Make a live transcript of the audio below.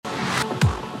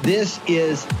This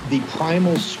is the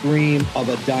primal scream of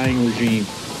a dying regime.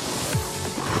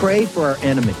 Pray for our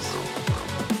enemies,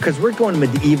 because we're going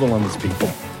medieval on these people.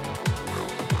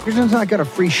 You're just not got a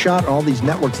free shot on all these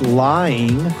networks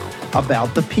lying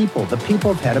about the people. The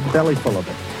people have had a belly full of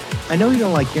it. I know you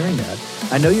don't like hearing that.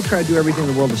 I know you try to do everything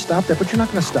in the world to stop that, but you're not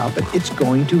going to stop it. It's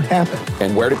going to happen.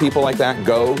 And where do people like that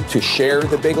go to share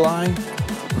the big lie?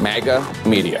 MAGA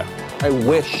media. I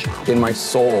wish, in my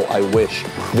soul, I wish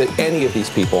that any of these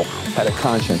people had a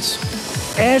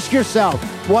conscience. Ask yourself,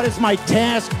 what is my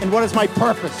task and what is my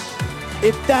purpose?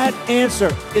 If that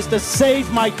answer is to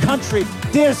save my country,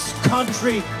 this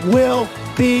country will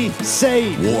be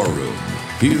saved. War Room.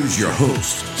 Here's your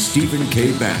host, Stephen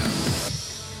K. Bannon.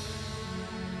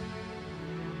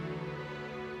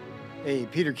 Hey,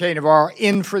 Peter K. Navarro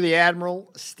in for the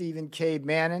Admiral, Stephen K.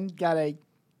 Bannon. Got a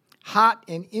hot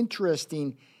and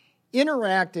interesting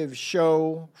interactive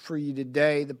show for you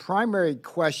today. The primary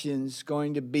question is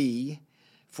going to be,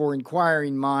 for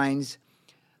inquiring minds,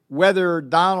 whether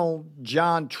Donald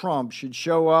John Trump should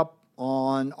show up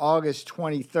on August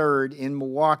 23rd in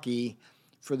Milwaukee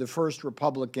for the first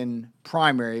Republican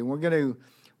primary. We're going to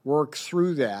work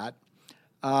through that.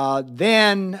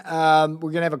 Then we're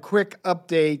going to have a quick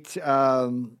update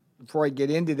before I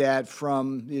get into that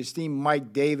from the esteemed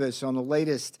Mike Davis on the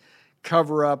latest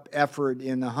cover-up effort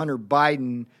in the Hunter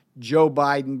Biden, Joe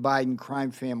Biden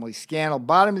crime family scandal.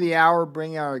 Bottom of the hour,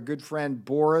 bring out our good friend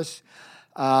Boris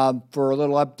for a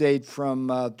little update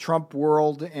from Trump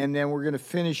world. And then we're going to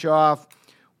finish off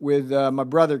with my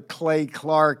brother Clay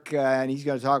Clark, and he's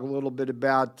going to talk a little bit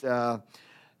about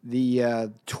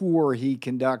the tour he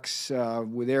conducts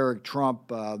with Eric Trump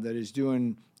that is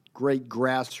doing great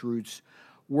grassroots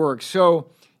work.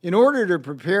 So in order to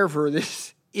prepare for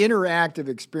this interactive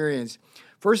experience,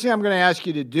 first thing I'm going to ask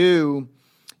you to do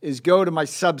is go to my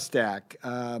Substack,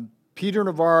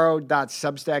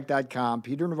 peternavarro.substack.com,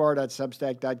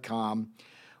 peternavarro.substack.com.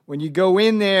 When you go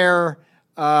in there,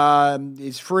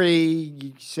 it's free.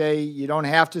 You say you don't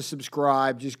have to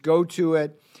subscribe. Just go to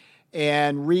it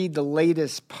and read the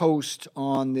latest post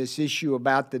on this issue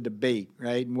about the debate,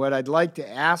 right? And what I'd like to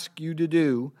ask you to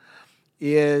do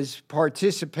is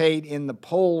participate in the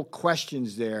poll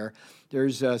questions there.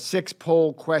 There's 6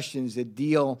 poll questions that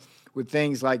deal with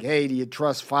things like, hey, do you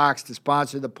trust Fox to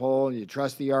sponsor the poll? Do you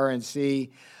trust the RNC?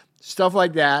 Stuff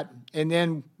like that. And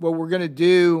then what we're going to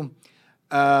do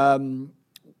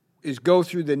is go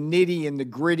through the nitty and the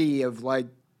gritty of like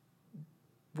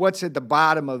what's at the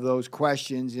bottom of those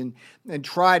questions and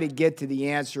try to get to the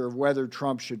answer of whether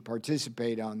Trump should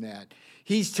participate on that.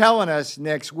 He's telling us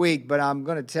next week, but I'm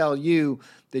going to tell you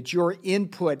that your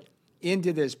input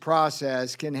into this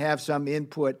process can have some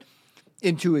input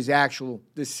into his actual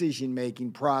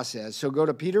decision-making process. So go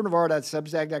to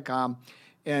peternavarro.substack.com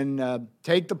and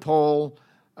take the poll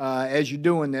as you're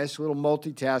doing this, a little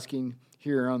multitasking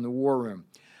here on the War Room.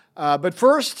 But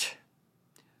first,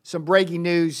 some breaking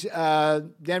news.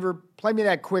 Denver, play me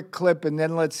that quick clip, and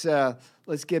then let's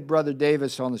get Brother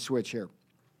Davis on the switch here.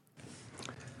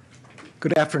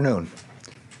 Good afternoon.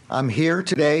 I'm here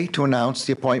today to announce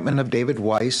the appointment of David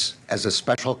Weiss as a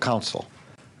special counsel,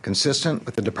 consistent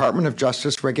with the Department of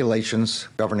Justice regulations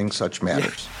governing such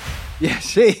matters. Yeah,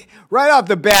 see, right off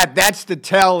the bat, that's the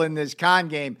tell in this con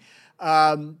game.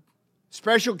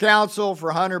 Special counsel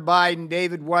for Hunter Biden,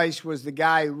 David Weiss, was the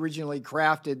guy who originally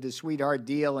crafted the sweetheart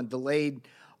deal and delayed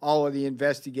all of the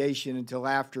investigation until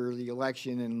after the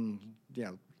election and,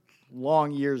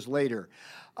 long years later.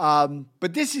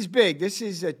 But this is big. This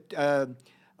is a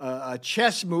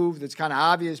chess move that's kind of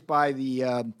obvious by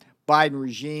the Biden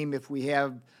regime if we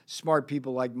have smart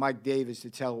people like Mike Davis to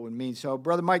tell what it means. So,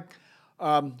 Brother Mike,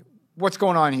 what's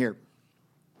going on here?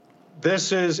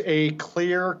 This is a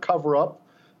clear cover-up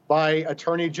by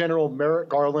Attorney General Merrick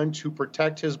Garland to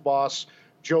protect his boss,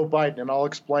 Joe Biden, and I'll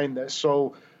explain this.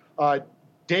 So,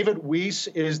 David Weiss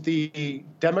is the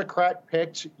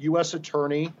Democrat-picked U.S.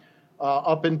 attorney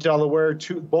up in Delaware.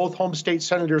 Both home state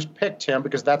senators picked him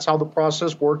because that's how the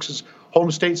process works, is home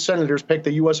state senators pick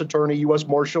the U.S. attorney, U.S.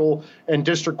 marshal, and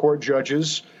district court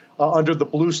judges under the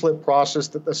blue slip process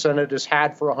that the Senate has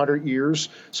had for 100 years.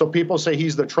 So people say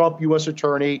he's the Trump U.S.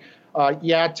 attorney.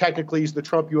 Yeah, technically he's the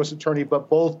Trump U.S. attorney, but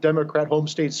both Democrat home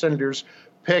state senators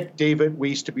picked David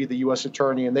Weiss to be the U.S.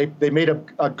 attorney. And they made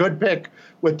a good pick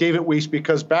with David Weiss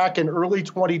because back in early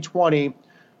 2020,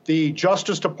 the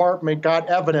Justice Department got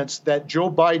evidence that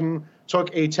Joe Biden took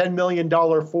a $10 million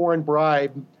foreign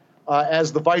bribe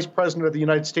as the vice president of the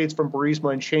United States from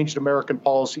Burisma and changed American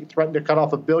policy, threatened to cut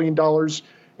off $1 billion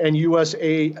in U.S.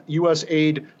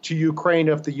 aid to Ukraine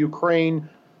if the Ukraine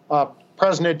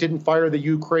president didn't fire the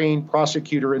Ukraine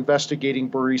prosecutor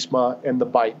investigating Burisma and the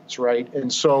Bidens, right?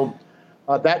 And so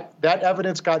that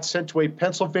evidence got sent to a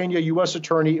Pennsylvania U.S.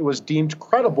 attorney. It was deemed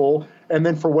credible. And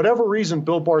then for whatever reason,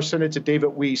 Bill Barr sent it to David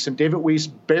Weiss, and David Weiss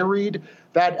buried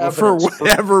that evidence. For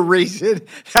whatever reason.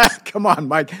 Come on,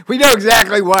 Mike. We know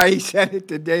exactly why he sent it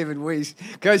to David Weiss,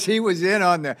 because he was in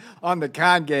on the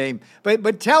con game.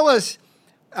 But tell us,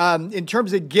 in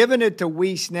terms of giving it to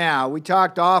Weiss now, we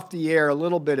talked off the air a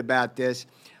little bit about this.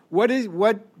 What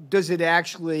does it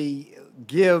actually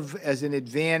give as an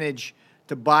advantage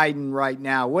to Biden right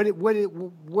now?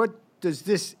 What does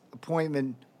this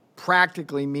appointment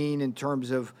practically mean in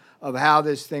terms of how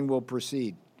this thing will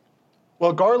proceed?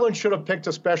 Well, Garland should have picked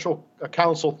a special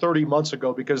counsel 30 months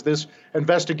ago, because this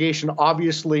investigation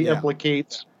obviously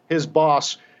implicates his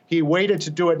boss. He waited to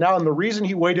do it now, and the reason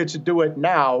he waited to do it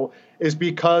now is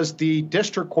because the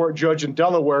district court judge in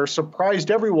Delaware surprised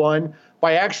everyone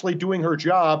by actually doing her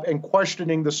job and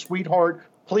questioning the sweetheart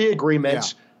plea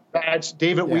agreements that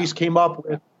David Weiss came up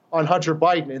with on Hunter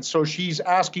Biden. And so she's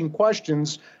asking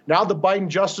questions. Now the Biden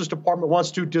Justice Department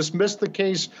wants to dismiss the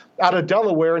case out of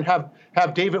Delaware and have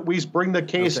David Weiss bring the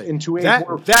case into a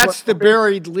that's the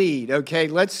buried lead. Okay,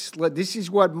 this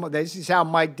is how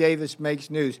Mike Davis makes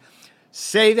news.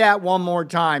 Say that one more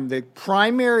time. The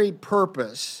primary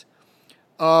purpose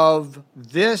of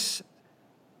this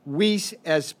Weiss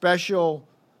as special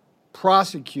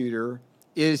prosecutor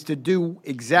is to do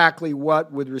exactly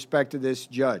what with respect to this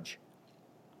judge?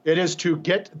 It is to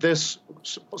get this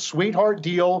sweetheart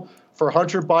deal for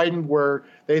Hunter Biden, where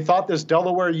they thought this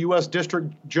Delaware U.S.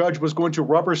 district judge was going to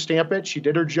rubber stamp it. She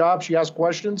did her job. She asked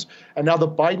questions. And now the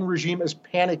Biden regime is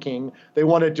panicking. They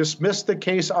want to dismiss the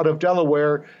case out of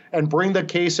Delaware and bring the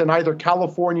case in either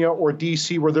California or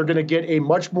D.C., where they're going to get a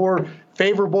much more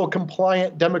favorable,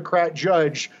 compliant Democrat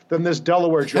judge than this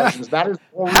Delaware judge. That is the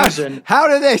whole reason. How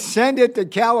do they send it to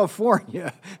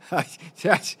California?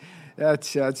 That's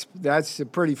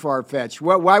pretty far-fetched.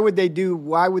 Why would they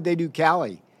do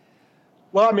Cali?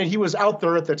 Well, I mean, he was out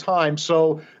there at the time,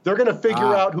 so they're going to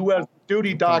figure out who has the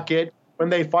duty docket when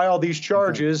they file these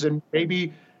charges, and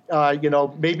maybe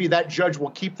that judge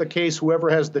will keep the case, whoever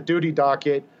has the duty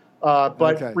docket.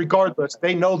 But regardless,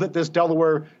 they know that this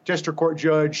Delaware district court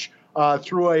judge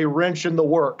threw a wrench in the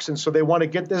works, and so they want to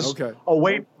get this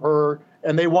away from her,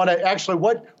 and they want to actually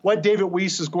what David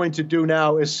Weiss is going to do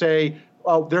now is say,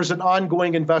 there's an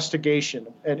ongoing investigation,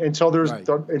 and until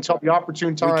the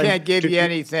opportune time. We can't give you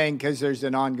anything because there's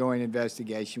an ongoing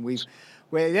investigation.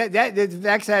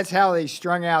 That's how they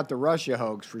strung out the Russia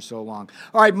hoax for so long.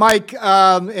 All right, Mike,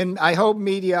 and I hope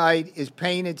Mediaite is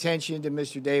paying attention to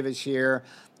Mr. Davis here.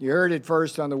 You heard it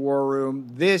first on the War Room.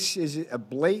 This is a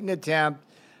blatant attempt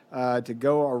to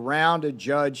go around a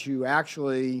judge who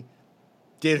actually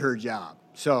did her job.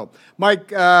 So, Mike,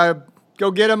 go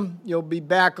get him. You'll be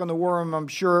back on the War Room, I'm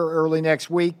sure, early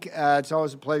next week. It's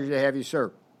always a pleasure to have you,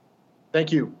 sir.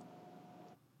 Thank you.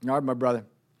 All right, my brother.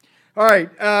 All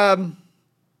right,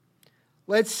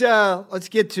 let's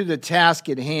get to the task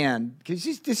at hand, because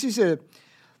this is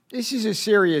a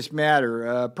serious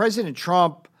matter. President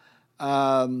Trump,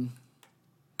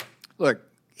 look,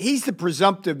 he's the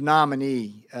presumptive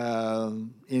nominee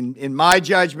in my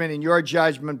judgment, in your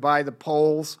judgment, by the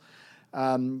polls.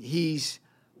 He's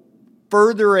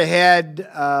further ahead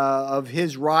of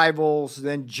his rivals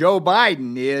than Joe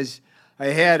Biden is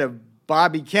ahead of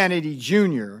Bobby Kennedy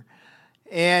Jr.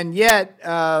 And yet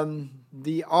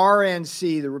the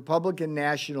RNC, the Republican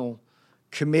National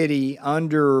Committee,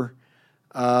 under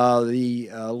the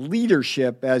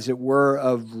leadership, as it were,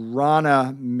 of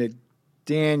Ronna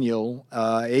McDaniel,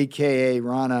 a.k.a.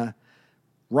 Ronna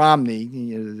Romney,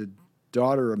 the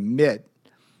daughter of Mitt,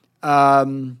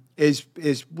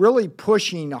 is really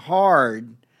pushing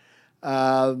hard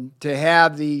to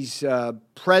have these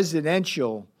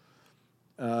presidential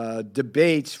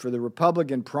debates for the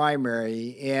Republican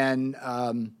primary. And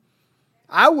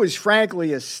I was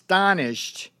frankly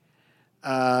astonished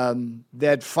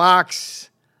that Fox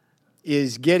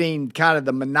is getting kind of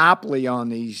the monopoly on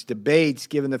these debates,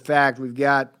 given the fact we've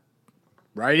got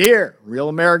right here, Real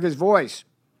America's Voice.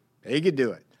 They could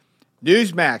do it.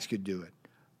 Newsmax could do it.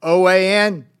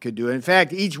 OAN could do it. In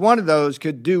fact, each one of those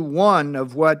could do one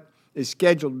of what is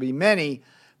scheduled to be many,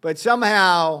 but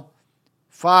somehow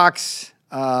Fox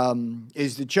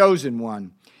is the chosen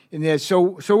one in this. So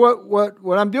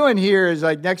what I'm doing here is,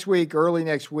 like, next week, early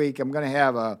next week, I'm going to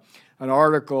have an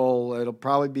article. It'll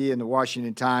probably be in the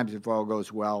Washington Times if all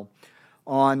goes well,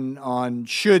 on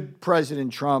should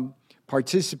President Trump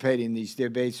participate in these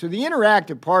debates. So the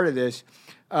interactive part of this,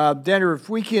 Denner, if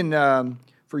we can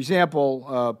for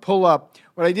example, pull up.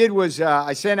 What I did was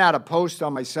I sent out a post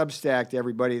on my Substack to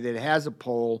everybody that has a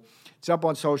poll. It's up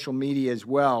on social media as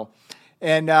well.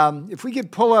 And if we could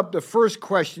pull up the first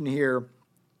question here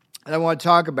that I want to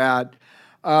talk about,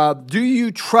 do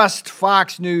you trust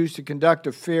Fox News to conduct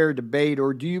a fair debate,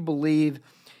 or do you believe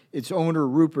its owner,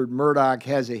 Rupert Murdoch,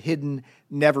 has a hidden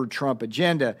never-Trump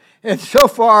agenda? And so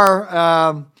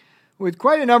far, with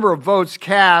quite a number of votes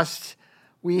cast,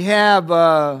 we have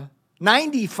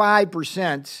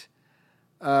 95%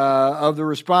 of the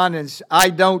respondents,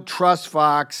 I don't trust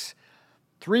Fox,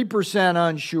 3%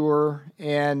 unsure,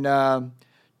 and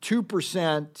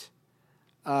 2%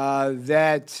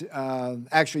 that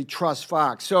actually trust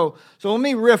Fox. So let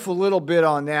me riff a little bit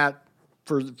on that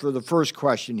for the first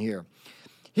question here.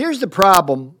 Here's the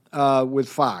problem with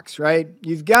Fox, right?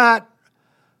 You've got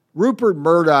Rupert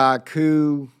Murdoch,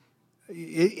 who,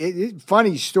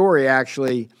 funny story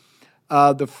actually,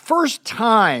 the first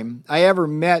time I ever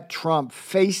met Trump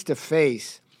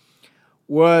face-to-face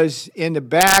was in the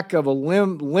back of a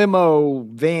limo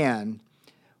van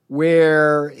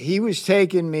where he was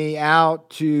taking me out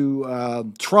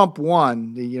to Trump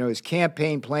won, his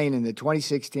campaign plane in the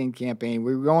 2016 campaign.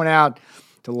 We were going out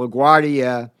to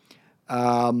LaGuardia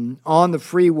on the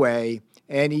freeway,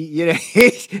 and he didn't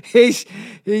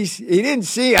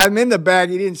see. I'm in the back.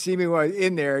 He didn't see me when I was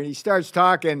in there, and he starts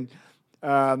talking.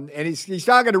 And he's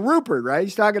talking to Rupert, right?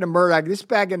 He's talking to Murdoch. This is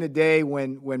back in the day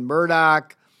when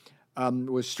Murdoch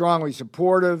was strongly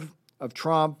supportive of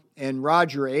Trump, and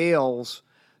Roger Ailes,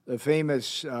 the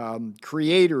famous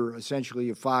creator,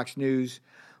 essentially, of Fox News,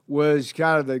 was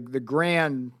kind of the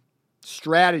grand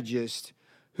strategist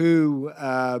who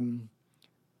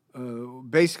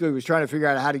basically was trying to figure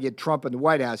out how to get Trump in the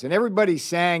White House. And everybody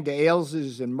sang to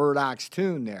Ailes's and Murdoch's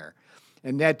tune there,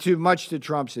 and that too much to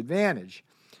Trump's advantage.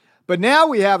 But now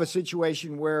we have a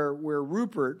situation where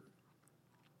Rupert,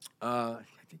 I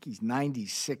think he's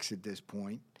 96 at this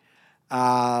point,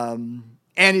 and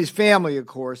his family, of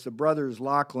course, the brothers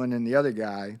Lachlan and the other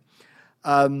guy,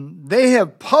 they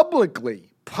have publicly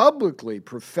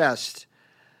professed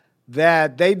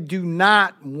that they do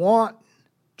not want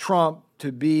Trump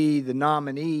to be the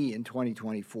nominee in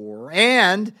 2024.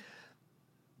 And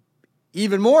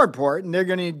even more important, they're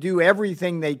going to do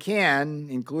everything they can,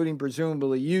 including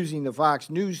presumably using the Fox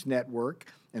News network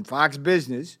and Fox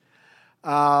Business,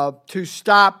 to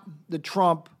stop the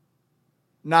Trump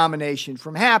nomination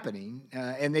from happening.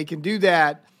 And they can do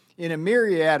that in a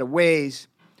myriad of ways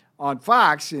on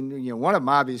Fox. And one of them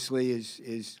obviously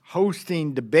is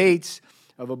hosting debates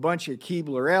of a bunch of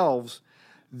Keebler elves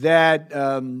that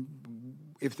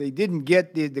if they didn't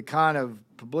get the kind of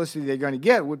publicity they're going to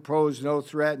get, would pose no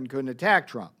threat and couldn't attack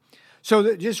Trump.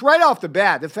 So just right off the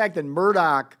bat, the fact that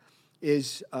Murdoch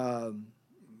has a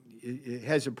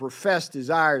professed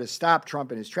desire to stop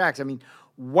Trump in his tracks. I mean,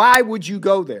 why would you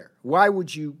go there? Why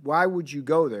would you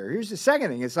go there? Here's the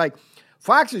second thing. It's like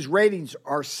Fox's ratings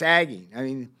are sagging. I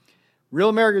mean, Real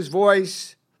America's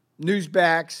Voice,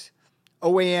 Newsmax,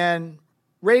 OAN,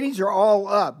 ratings are all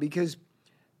up because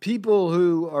people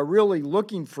who are really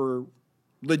looking for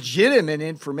legitimate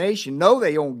information know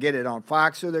they don't get it on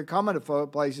Fox, so they're coming to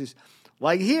places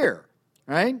like here,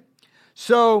 right?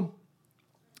 So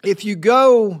if you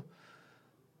go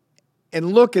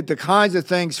and look at the kinds of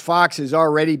things Fox has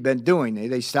already been doing,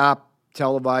 they stopped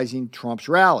televising Trump's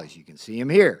rallies. You can see him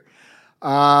here.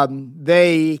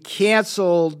 They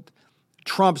canceled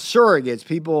Trump's surrogates,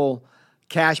 people,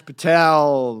 Kash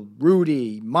Patel,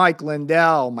 Rudy, Mike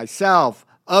Lindell, myself,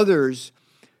 others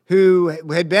who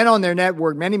had been on their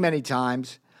network many, many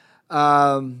times.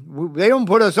 They don't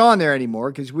put us on there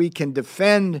anymore because we can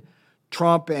defend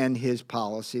Trump and his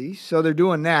policies. So they're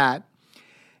doing that.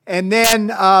 And then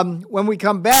when we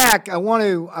come back, I want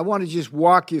to just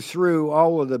walk you through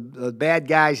all of the bad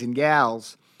guys and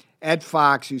gals at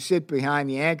Fox who sit behind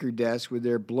the anchor desk with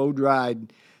their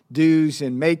blow-dried do's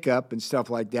and makeup and stuff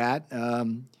like that.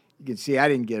 You can see I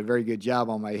didn't get a very good job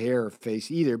on my hair or face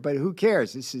either, but who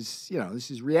cares? This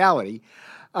is reality.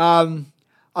 I'll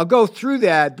go through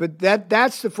that, but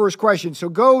that's the first question. So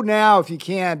go now, if you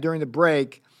can, during the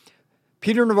break,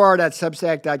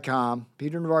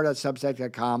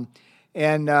 peternavarro.substack.com,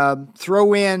 and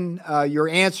throw in your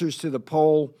answers to the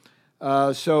poll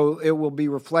so it will be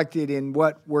reflected in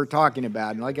what we're talking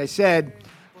about. And like I said,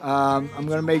 I'm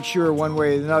going to make sure one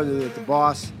way or another that the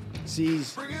boss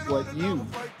sees what you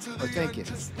are thinking.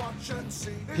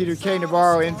 Peter K.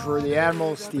 Navarro in for the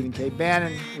Admiral, Stephen K.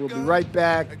 Bannon. We'll be right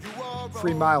back.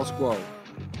 3 Miles Squad.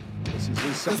 This is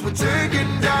his son. We're taking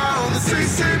down the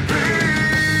CCP.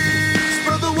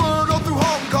 Spread the word all through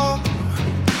Hong Kong.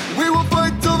 We will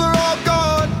fight till they're all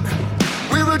gone.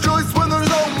 We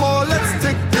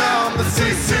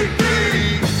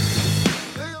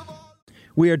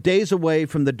We are days away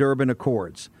from the Durban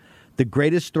Accords, the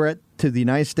greatest threat to the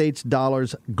United States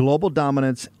dollar's global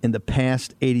dominance in the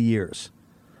past 80 years.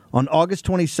 On August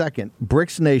 22nd,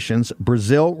 BRICS nations,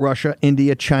 Brazil, Russia,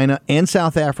 India, China, and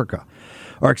South Africa,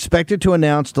 are expected to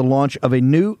announce the launch of a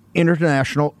new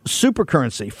international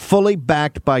supercurrency fully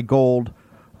backed by gold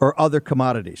or other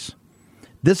commodities.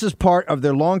 This is part of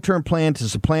their long-term plan to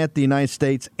supplant the United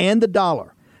States and the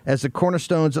dollar as the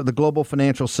cornerstones of the global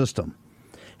financial system.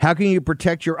 How can you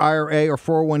protect your IRA or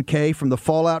 401k from the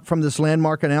fallout from this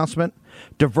landmark announcement?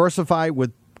 Diversify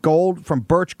with gold from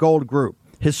Birch Gold Group.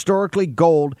 Historically,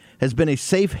 gold has been a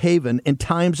safe haven in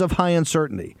times of high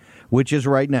uncertainty, which is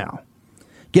right now.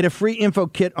 Get a free info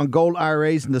kit on gold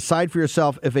IRAs and decide for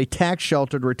yourself if a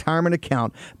tax-sheltered retirement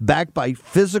account backed by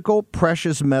physical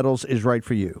precious metals is right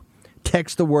for you.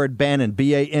 Text the word Bannon,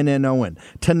 B-A-N-N-O-N,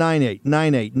 to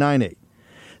 989898.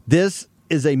 This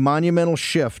is a monumental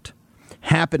shift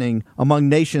happening among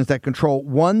nations that control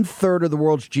 1/3 of the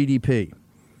world's GDP.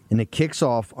 And it kicks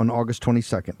off on August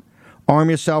 22nd.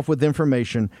 Arm yourself with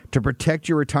information to protect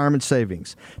your retirement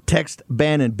savings. Text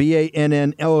Bannon,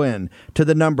 B-A-N-N-O-N, to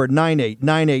the number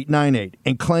 989898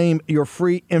 and claim your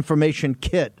free information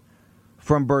kit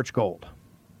from Birch Gold.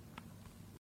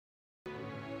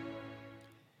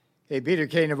 Hey, Peter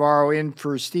K. Navarro in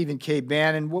for Stephen K.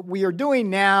 Bannon. What we are doing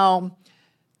now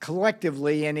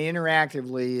collectively and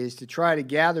interactively is to try to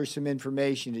gather some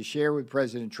information to share with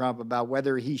President Trump about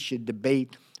whether he should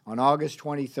debate on August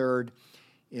 23rd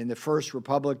in the first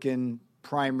Republican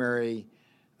primary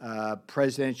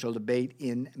presidential debate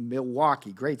in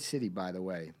Milwaukee. Great city, by the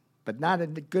way, but not a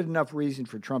good enough reason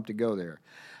for Trump to go there.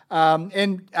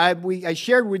 And I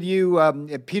shared with you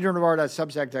at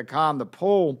peternavarro.substack.com the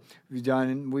poll we've done,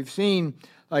 and we've seen,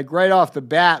 like, right off the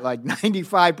bat, like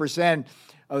 95%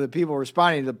 of the people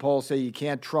responding to the poll say you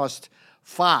can't trust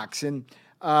Fox. And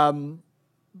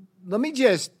let me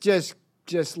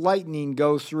just lightning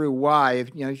go through why.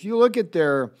 If you look at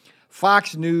their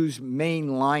Fox News main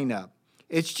lineup,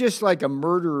 it's just like a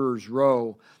murderer's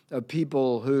row of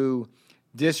people who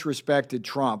disrespected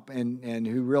Trump and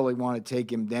who really want to take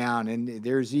him down. And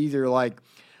there's either like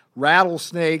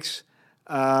rattlesnakes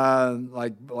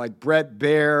like Brett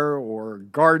Baer or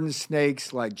garden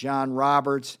snakes like John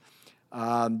Roberts.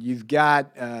 You've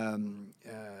got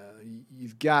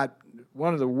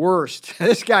one of the worst.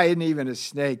 This guy isn't even a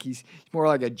snake. He's more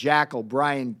like a jackal,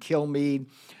 Brian Kilmeade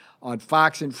on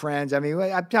Fox and Friends. I mean,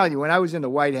 I'm telling you, when I was in the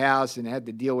White House and had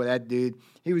to deal with that dude,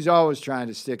 he was always trying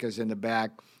to stick us in the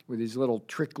back with his little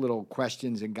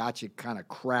questions and gotcha kind of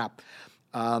crap.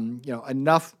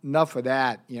 Enough of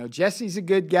that. Jesse's a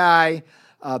good guy.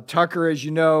 Tucker, as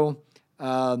you know,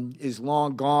 is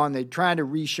long gone. They're trying to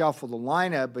reshuffle the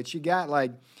lineup, but you got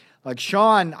like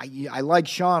Sean. I like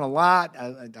Sean a lot.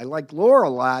 I like Laura a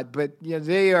lot, but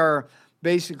they are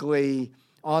basically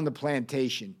on the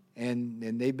plantation, and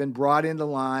they've been brought into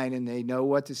line, and they know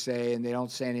what to say, and they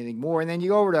don't say anything more. And then you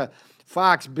go over to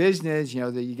Fox Business.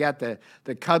 You got the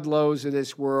Kudlows of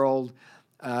this world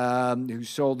who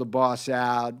sold the boss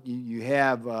out. You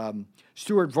have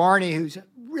Stuart Varney, who's a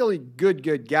really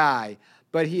good guy,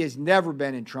 but he has never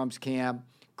been in Trump's camp.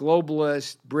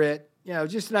 Globalist, Brit,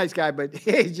 just a nice guy, but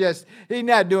he's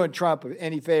not doing Trump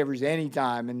any favors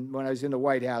anytime. And when I was in the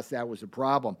White House, that was a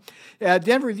problem.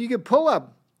 Denver, if you could pull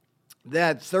up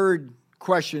that third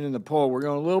question in the poll, we're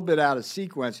going a little bit out of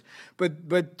sequence,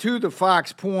 but to the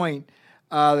Fox point,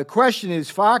 the question is,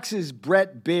 Fox's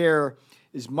Brett Baer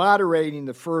is moderating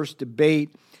the first debate,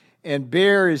 and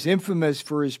Baer is infamous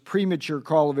for his premature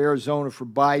call of Arizona for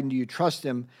Biden. Do you trust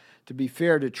him to be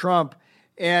fair to Trump?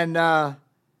 And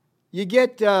you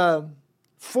get 4%,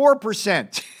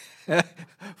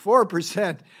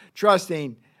 4%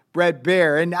 trusting Brett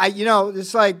Baer. And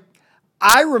it's like,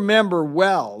 I remember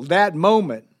well that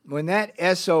moment when that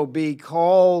SOB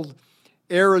called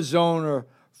Arizona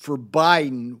for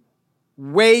Biden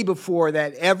way before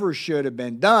that ever should have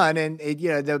been done. And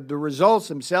the results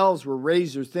themselves were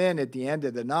razor thin at the end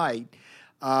of the night.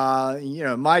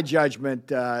 My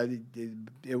judgment,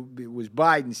 it was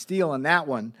Biden stealing that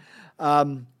one.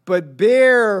 But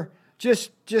Baer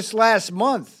just last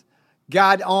month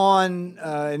got on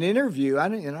an interview. I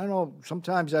know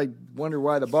sometimes I wonder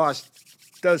why the boss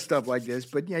does stuff like this,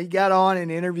 but he got on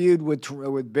and interviewed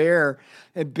with Baer,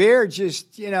 and Baer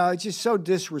just it's just so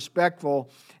disrespectful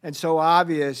and so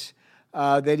obvious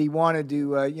that he wanted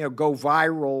to go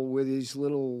viral with his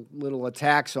little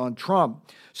attacks on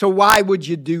Trump. So why would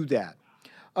you do that?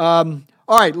 All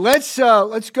right, let's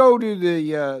go to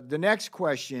the next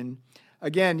question.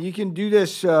 Again, you can do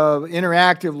this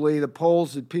interactively. The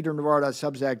polls at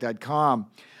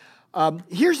peternavarro.substack.com.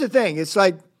 Here's the thing. It's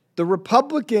like the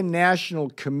Republican National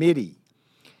Committee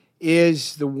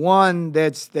is the one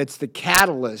that's the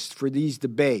catalyst for these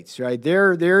debates, right?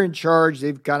 They're in charge.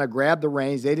 They've kind of grabbed the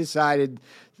reins. They decided,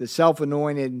 the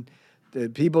self-anointed the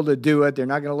people to do it. They're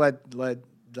not going to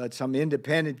let some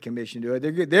independent commission do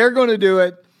it. They're going to do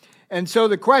it. And so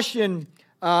the question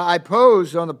I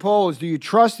posed on the poll is, do you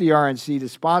trust the RNC to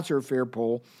sponsor a fair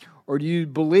poll, or do you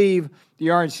believe the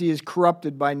RNC is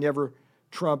corrupted by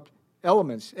never-Trump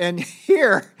elements? And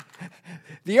here,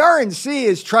 the RNC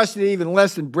is trusted even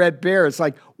less than Bret Baier. It's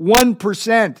like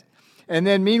 1%. And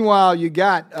then meanwhile, you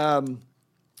got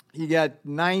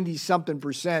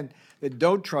 90-something% that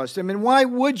don't trust him. And why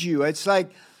would you? It's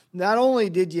like, not only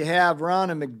did you have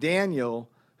Ronna McDaniel,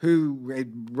 who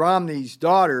Romney's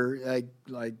daughter,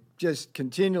 like just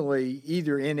continually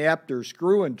either inept or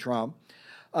screwing Trump,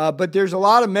 but there's a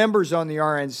lot of members on the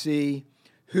RNC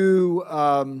who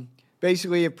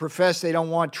basically have professed they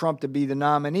don't want Trump to be the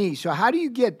nominee. So how do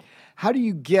you get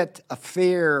a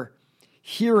fair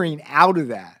hearing out of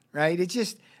that, right? It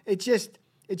just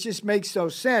makes no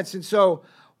sense. And so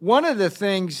one of the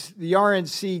things the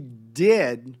RNC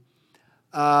did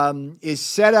is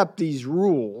set up these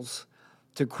rules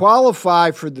to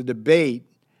qualify for the debate.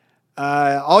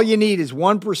 All you need is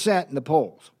 1% in the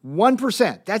polls.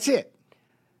 1%. That's it.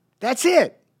 That's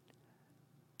it.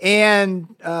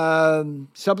 And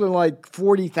something like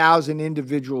 40,000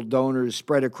 individual donors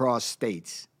spread across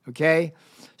states. Okay?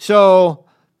 So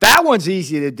that one's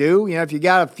easy to do. You know, if you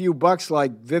got a few bucks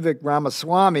like Vivek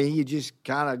Ramaswamy, you just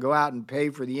kind of go out and pay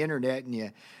for the internet,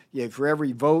 and you for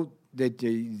every vote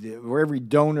or every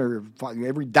donor,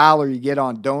 every dollar you get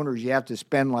on donors, you have to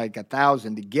spend like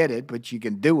 1,000 to get it, but you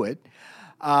can do it.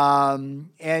 And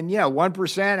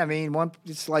 1%, I mean,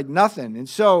 it's like nothing. And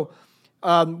so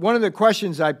one of the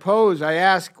questions I pose, I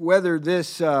ask whether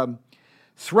this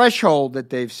threshold that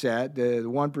they've set, the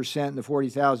 1% and the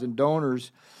 40,000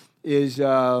 donors, is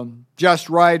just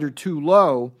right or too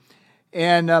low.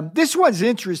 And this one's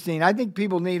interesting. I think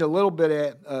people need a little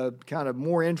bit of kind of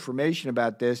more information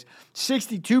about this.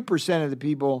 62% of the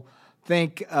people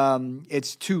think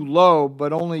it's too low,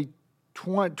 but only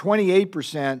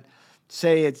 28%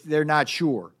 say they're not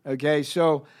sure. Okay,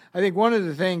 so I think one of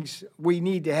the things we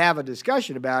need to have a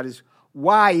discussion about is,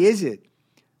 why is it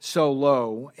so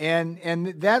low?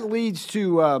 And that leads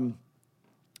to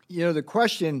the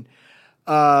question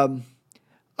of,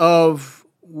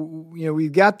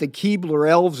 we've got the Keebler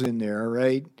elves in there,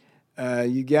 right?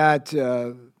 You got,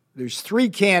 there's 3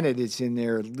 candidates in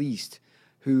there at least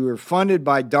who are funded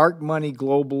by dark money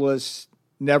globalists,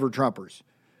 never Trumpers.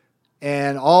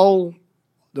 And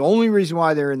the only reason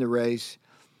why they're in the race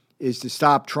is to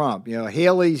stop Trump.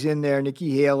 Haley's in there.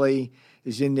 Nikki Haley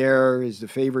is in there as the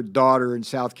favorite daughter in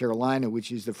South Carolina,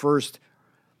 which is the first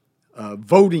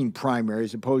voting primary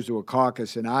as opposed to a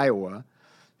caucus in Iowa.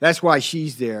 That's why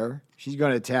she's there. She's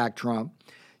going to attack Trump.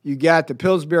 You got the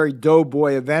Pillsbury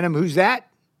Doughboy of Venom. Who's that?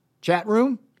 Chat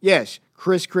room? Yes,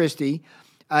 Chris Christie.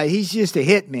 He's just a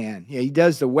hit man. He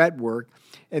does the wet work.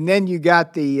 And then you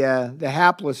got the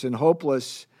hapless and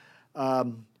hopeless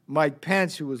Mike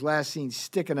Pence, who was last seen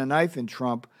sticking a knife in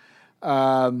Trump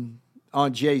on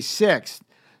J6.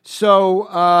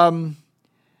 So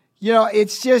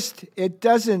it's just it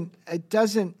doesn't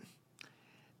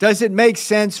make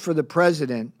sense for the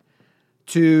president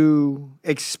to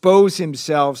expose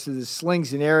himself to the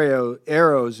slings and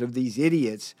arrows of these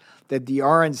idiots that the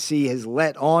RNC has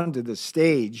let onto the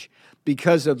stage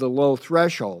because of the low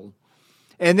threshold.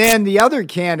 And then the other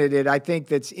candidate I think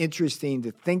that's interesting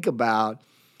to think about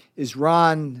is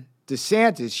Ron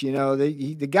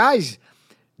DeSantis. The guy's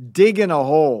digging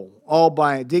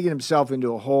himself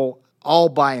into a hole all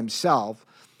by himself.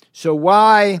 So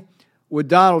why would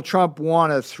Donald Trump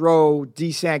want to throw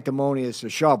DeSanctimonious a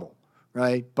shovel,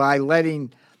 right? By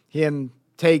letting him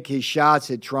take his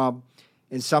shots at Trump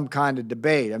in some kind of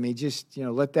debate. I mean, just,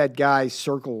 let that guy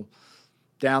circle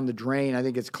down the drain. I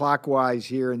think it's clockwise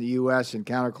here in the U.S. and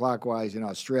counterclockwise in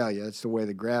Australia. That's the way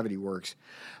the gravity works.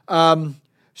 Here's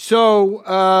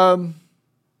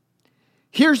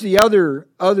the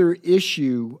other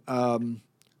issue.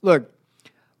 Look,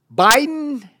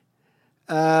 Biden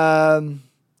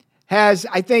has,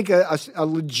 I think, a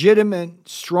legitimate,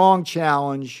 strong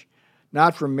challenge,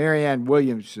 not from Marianne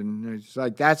Williamson. It's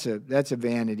like that's a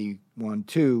vanity one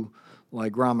too,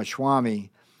 like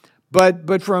Ramaswamy,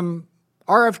 but from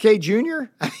RFK Jr.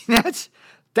 I mean,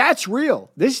 that's real.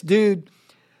 This dude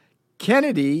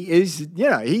Kennedy is,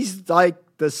 he's like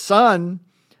the son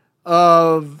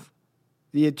of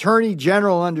the Attorney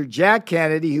General under Jack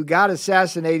Kennedy, who got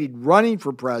assassinated running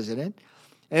for president,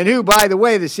 and who, by the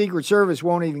way, the Secret Service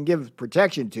won't even give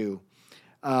protection to.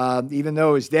 even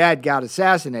though his dad got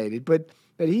assassinated. But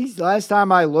he's, last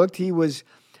time I looked, he was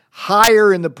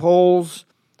higher in the polls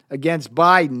against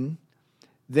Biden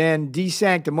than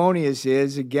DeSanctimonious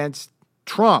is against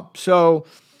Trump. So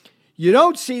you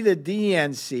don't see the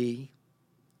DNC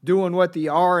doing what the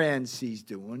RNC's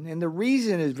doing. And the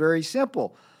reason is very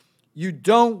simple. You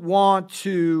don't want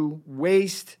to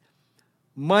waste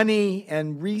money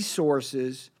and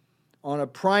resources on a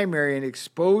primary and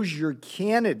expose your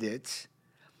candidates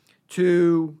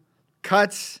to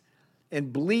cuts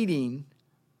and bleeding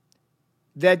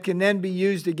that can then be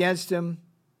used against them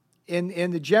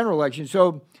in the general election.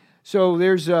 So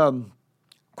there's a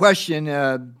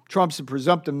question, Trump's a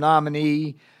presumptive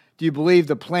nominee. Do you believe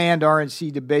the planned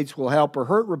RNC debates will help or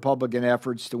hurt Republican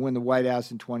efforts to win the White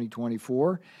House in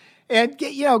 2024? And,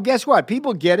 guess what?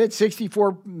 People get it.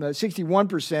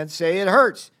 61% say it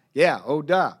hurts. Yeah, oh,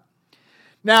 duh.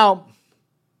 Now,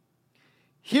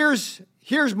 here's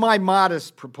my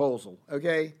modest proposal,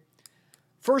 okay?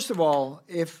 First of all,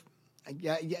 if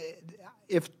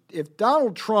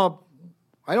Donald Trump,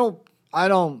 I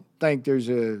don't think there's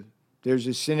a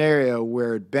scenario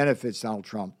where it benefits Donald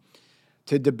Trump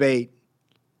to debate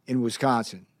in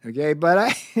Wisconsin, okay? But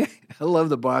I love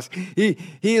the boss.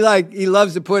 He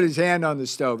loves to put his hand on the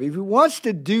stove. If he wants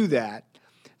to do that,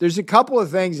 there's a couple of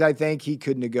things I think he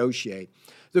could negotiate.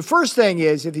 The first thing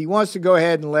is, if he wants to go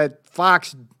ahead and let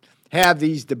Fox have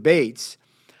these debates,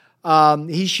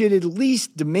 he should at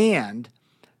least demand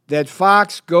that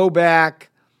Fox go back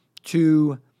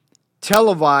to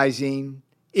televising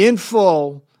in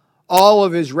full all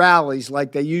of his rallies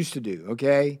like they used to do,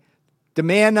 okay?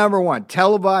 Demand number one,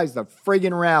 televise the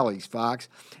friggin' rallies, Fox.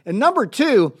 And number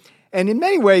two, and in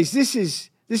many ways, this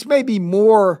may be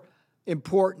more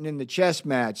important in the chess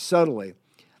match, subtly.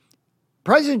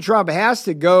 President Trump has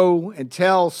to go and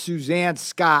tell Suzanne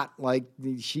Scott, like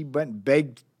she went and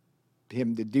begged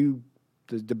him to do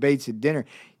the debates at dinner.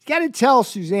 He's got to tell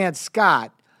Suzanne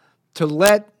Scott to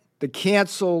let the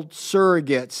canceled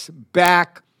surrogates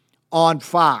back on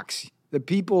Fox, the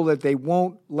people that they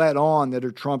won't let on that are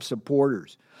Trump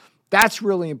supporters. That's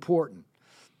really important.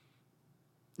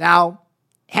 Now,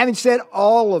 having said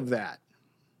all of that,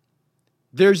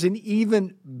 there's an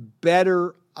even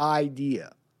better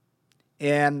idea.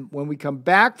 And when we come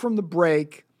back from the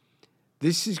break,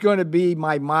 this is going to be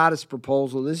my modest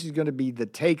proposal. This is going to be the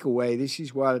takeaway. This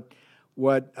is what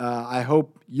I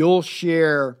hope you'll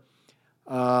share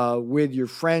with your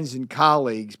friends and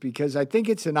colleagues, because I think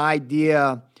it's an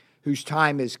idea whose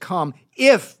time has come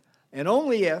if, and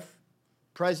only if,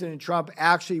 President Trump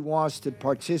actually wants to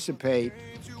participate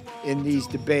in these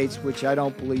debates, which I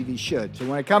don't believe he should. So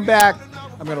when I come back,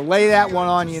 I'm going to lay that one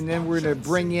on you, and then we're going to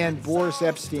bring in Boris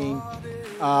Epshteyn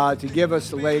to give us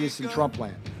the latest in Trump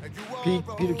land.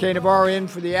 Peter K. Navarro in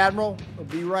for the Admiral. We'll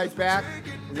be right back.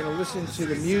 We're going to listen to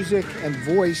the music and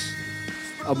voice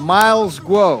of Miles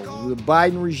Guo, who the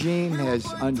Biden regime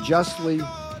has unjustly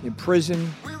imprisoned.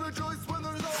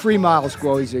 Free Miles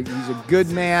Guo. He's a good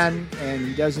man, and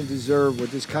he doesn't deserve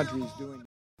what this country is doing.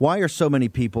 Why are so many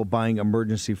people buying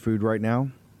emergency food right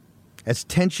now? As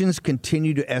tensions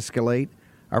continue to escalate,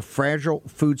 our fragile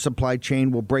food supply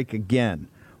chain will break again.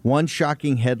 One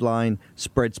shocking headline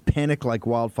spreads panic like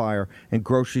wildfire, and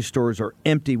grocery stores are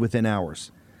empty within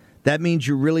hours. That means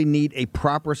you really need a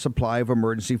proper supply of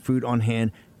emergency food on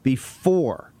hand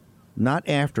before, not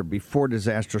after, before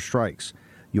disaster strikes.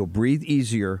 You'll breathe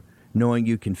easier knowing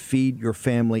you can feed your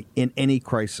family in any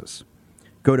crisis.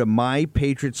 Go to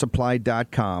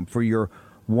mypatriotsupply.com for your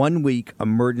 1-week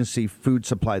emergency food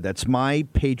supply. That's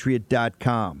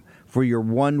mypatriot.com for your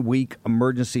 1-week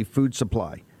emergency food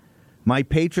supply. My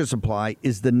Patriot Supply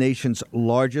is the nation's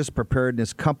largest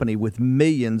preparedness company with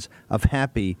millions of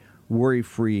happy,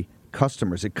 worry-free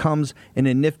customers. It comes in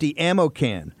a nifty ammo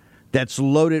can that's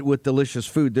loaded with delicious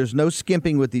food. There's no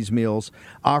skimping with these meals,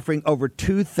 offering over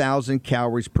 2,000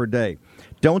 calories per day.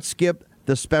 Don't skip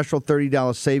the special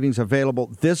 $30 savings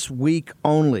available this week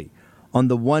only on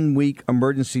the 1-week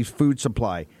emergency food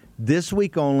supply. This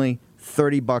week only,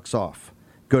 $30 off.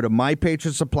 Go to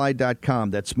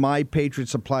mypatriotsupply.com. That's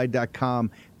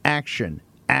mypatriotsupply.com. Action,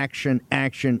 action,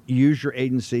 action. Use your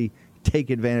agency. Take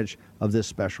advantage of this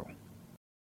special.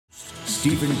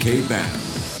 Stephen K. Bannon.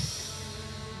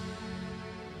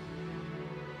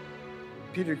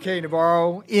 Peter K.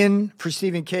 Navarro in for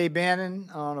Stephen K. Bannon.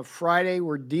 On a Friday,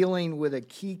 we're dealing with a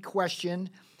key question.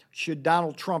 Should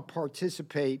Donald Trump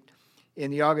participate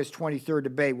in the August 23rd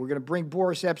debate? We're going to bring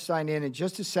Boris Epshteyn in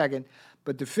just a second.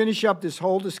 But to finish up this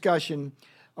whole discussion,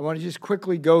 I want to just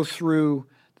quickly go through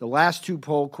the last 2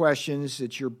 poll questions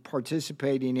that you're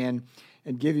participating in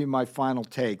and give you my final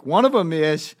take. One of them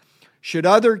is, Should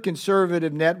other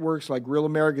conservative networks like Real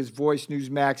America's Voice,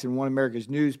 Newsmax, and One America's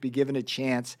News be given a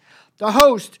chance to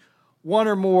host one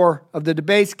or more of the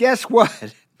debates? Guess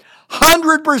what?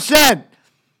 100%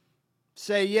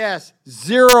 say yes,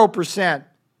 0%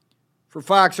 for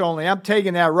Fox only. I'm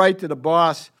taking that right to the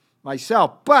boss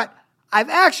myself. But I've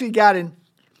actually got an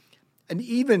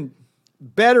even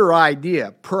better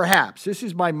idea, perhaps. This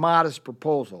is my modest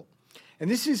proposal. And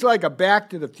this is like a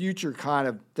Back to the Future kind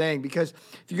of thing, because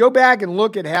if you go back and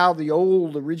look at how the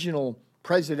old original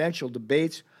presidential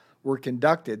debates were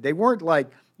conducted, they weren't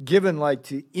like given like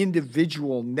to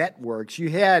individual networks. You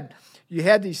had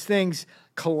these things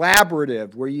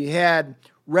collaborative, where you had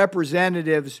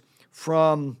representatives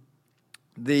from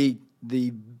the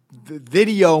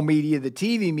video media, the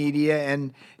TV media,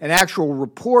 and actual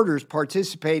reporters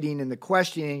participating in the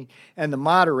questioning and the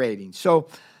moderating.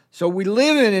 So we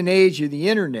live in an age of the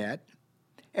internet,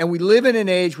 and we live in an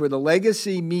age where the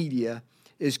legacy media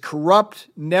is corrupt,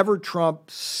 never Trump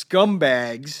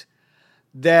scumbags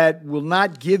that will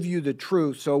not give you the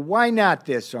truth. So why not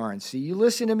this, RNC? You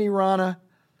listen to me, Rana,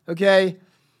 okay?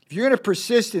 If you're going to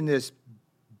persist in this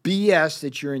BS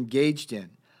that you're engaged in,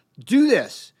 do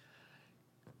this.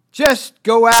 Just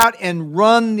go out and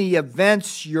run the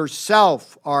events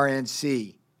yourself,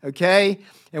 RNC, okay?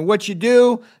 And what you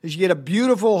do is you get a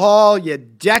beautiful hall, you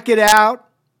deck it out,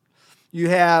 you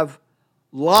have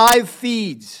live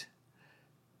feeds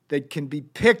that can be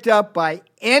picked up by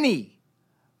any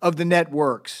of the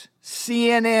networks,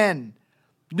 CNN,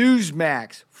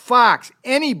 Newsmax, Fox,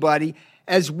 anybody,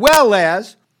 as well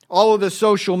as all of the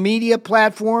social media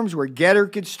platforms where Getter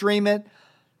could stream it,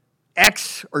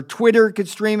 X or Twitter could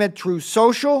stream it through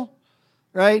social,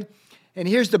 right? And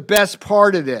here's the best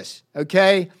part of this,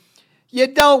 okay? You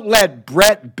don't let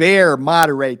Brett Baer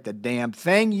moderate the damn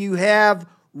thing. You have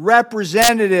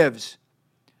representatives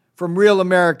from Real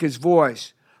America's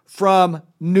Voice, from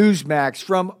Newsmax,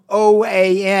 from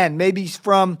OAN, maybe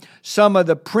from some of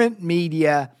the print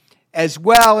media as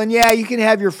well. And yeah, you can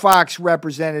have your Fox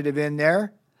representative in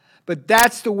there, but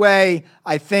that's the way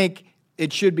I think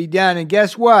it should be done. And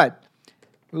guess what?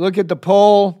 We look at the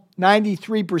poll,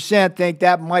 93% think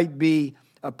that might be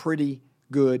a pretty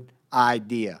good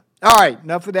idea. All right,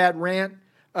 enough of that rant.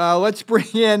 Let's bring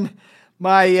in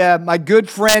my good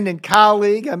friend and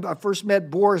colleague. I first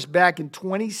met Boris back in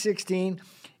 2016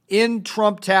 in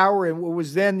Trump Tower, in what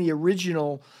was then the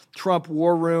original Trump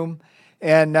War Room.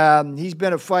 And he's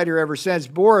been a fighter ever since.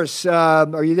 Boris,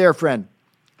 are you there, friend?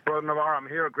 Brother Navarro, I'm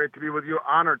here. Great to be with you.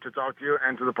 Honored to talk to you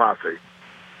and to the posse.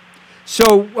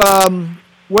 So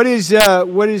what is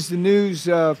the news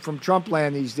from Trump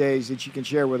land these days that you can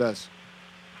share with us?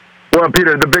 Well,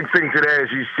 Peter, the big thing today, as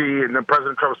you see, and the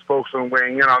President Trump spokesman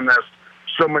weighing in on this,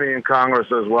 so many in Congress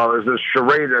as well, is this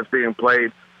charade that's being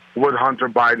played with Hunter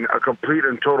Biden, a complete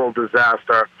and total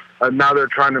disaster. Now they're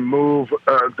trying to move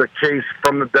the case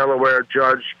from the Delaware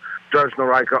Judge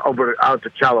Noreika, out to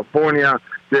California.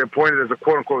 They appointed as a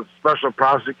quote-unquote special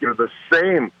prosecutor. The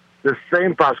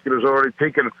same prosecutor's already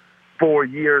taken 4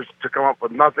 years to come up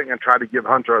with nothing and try to give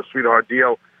Hunter a sweetheart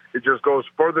deal. It just goes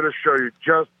further to show you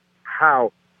just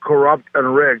how corrupt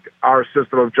and rigged our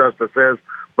system of justice is.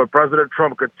 But President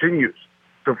Trump continues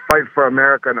to fight for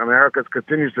America, and America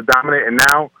continues to dominate. And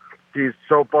now he's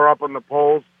so far up in the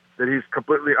polls that he's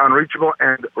completely unreachable.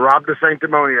 And Rob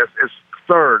DeSanctimonious is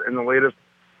third in the latest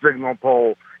Signal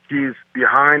poll. He's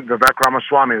behind Vivek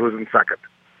Ramaswamy, who's in second.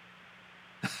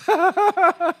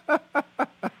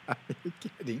 You're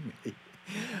kidding me.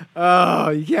 Oh,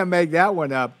 you can't make that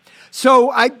one up. So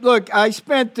I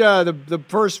spent the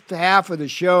first half of the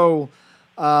show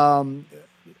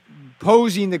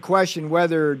posing the question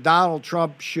whether Donald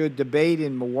Trump should debate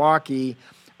in Milwaukee.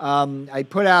 I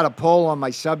put out a poll on my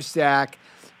Substack,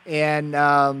 and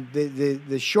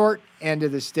the short end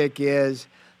of the stick is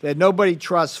that nobody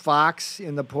trusts Fox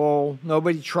in the poll.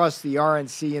 Nobody trusts the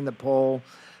RNC in the poll.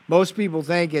 Most people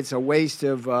think it's a waste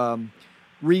of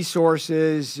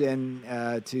resources and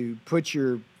to put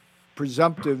your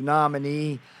presumptive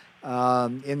nominee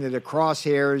into the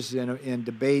crosshairs in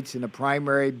debates in the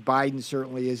primary. Biden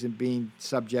certainly isn't being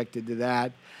subjected to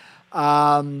that.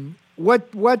 I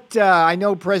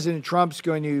know President Trump's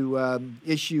going to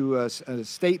issue a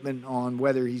statement on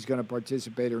whether he's going to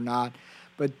participate or not,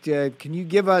 but can you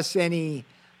give us any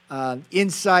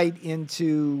insight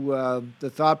into the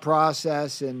thought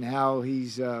process and how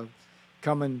he's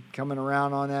coming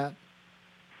around on that?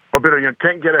 Well, Peter, you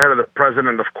can't get ahead of the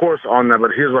president, of course, on that,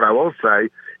 but here's what I will say.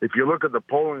 If you look at the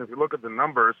polling, if you look at the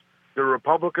numbers, the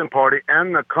Republican Party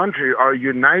and the country are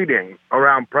uniting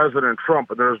around President Trump,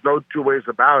 and there's no two ways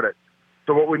about it.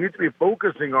 So what we need to be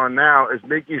focusing on now is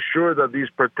making sure that these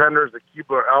pretenders, the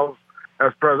Keebler elves,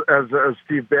 as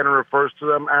Steve Bannon refers to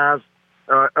them as,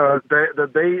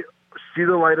 that they see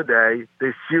the light of day,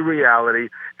 they see reality,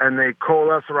 and they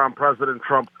coalesce around President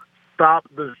Trump. Stop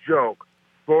this joke.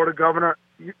 Florida governor,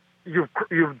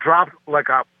 you've dropped like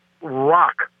a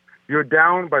rock. You're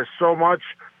down by so much.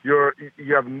 You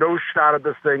have no shot at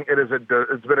this thing.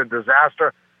 It's been a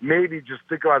disaster. Maybe just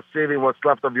think about saving what's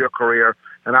left of your career.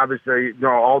 And obviously,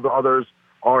 all the others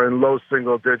are in low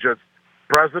single digits.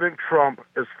 President Trump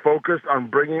is focused on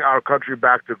bringing our country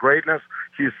back to greatness.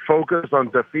 He's focused on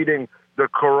defeating the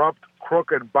corrupt,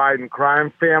 crooked Biden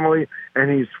crime family, and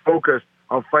he's focused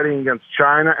on fighting against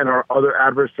China and our other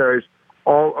adversaries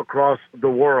all across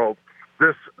the world.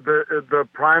 The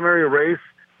primary race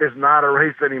is not a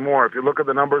race anymore. If you look at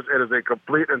the numbers, it is a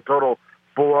complete and total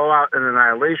blowout and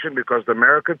annihilation because the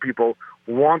American people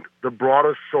want the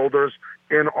broadest shoulders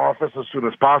in office as soon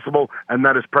as possible, and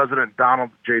that is President Donald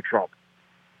J. Trump.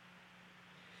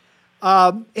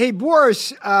 Hey,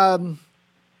 Boris,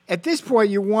 at this point,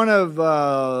 you're one of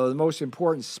the most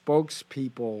important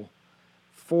spokespeople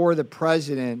for the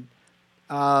president.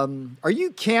 Are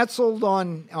you canceled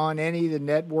on any of the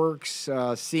networks,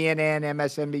 CNN,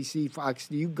 MSNBC, Fox?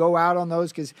 Do you go out on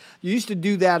those? Because you used to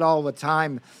do that all the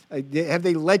time. Have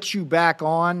they let you back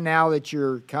on now that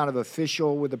you're kind of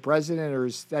official with the president, or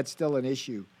is that still an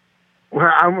issue?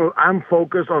 Well, I'm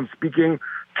focused on speaking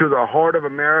to the heart of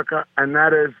America, and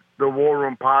that is the War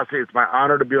Room Posse. It's my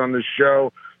honor to be on this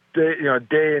show, day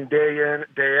in,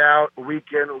 day out, week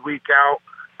in, week out,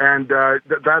 and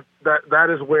that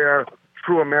is where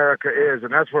true America is,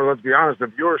 and that's where, let's be honest, the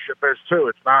viewership is too.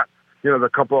 It's not, the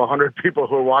couple of hundred people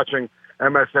who are watching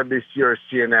MSNBC or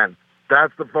CNN.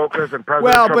 That's the focus, and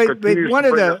President Trump continues to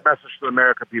bring this message to the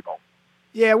American people.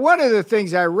 Yeah, one of the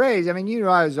things I raised,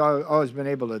 I've always been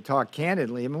able to talk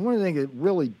candidly. One of the things that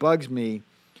really bugs me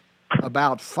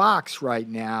about Fox right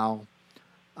now,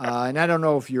 and I don't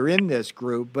know if you're in this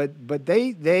group, but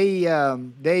they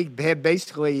have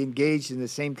basically engaged in the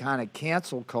same kind of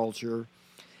cancel culture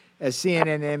as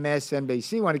CNN and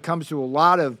MSNBC when it comes to a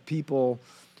lot of people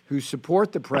who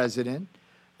support the president,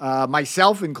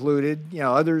 myself included,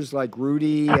 others like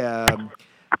Rudy,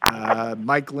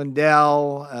 Mike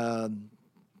Lindell,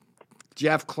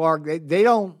 Jeff Clark. They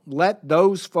don't let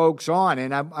those folks on,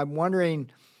 and I'm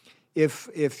wondering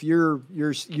if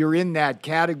you're in that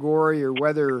category, or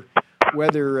whether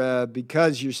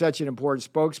because you're such an important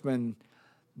spokesman,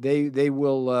 they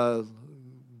will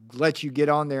let you get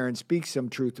on there and speak some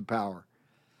truth to power.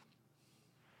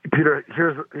 Peter,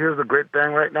 here's the great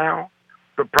thing right now.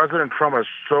 The President Trump has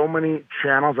so many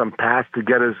channels and paths to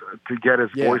get his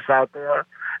voice out there,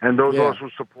 and those of us who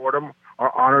support him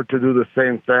are honored to do the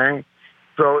same thing.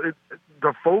 So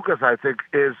the focus, I think,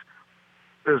 is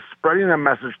spreading the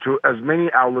message to as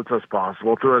many outlets as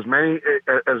possible, through as many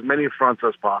fronts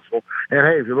as possible. And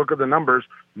hey, if you look at the numbers,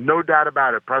 no doubt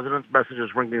about it, President's message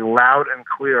is ringing loud and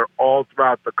clear all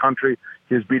throughout the country.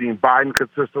 He's beating Biden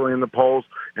consistently in the polls,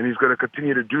 and he's going to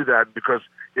continue to do that because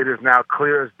it is now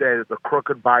clear as day that the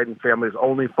crooked Biden family is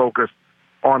only focused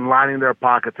on lining their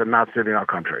pockets and not saving our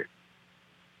country.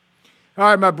 All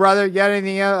right, my brother, you got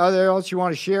anything else you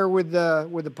want to share with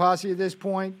the posse at this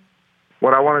point?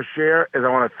 What I want to share is I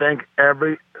want to thank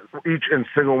each and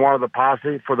single one of the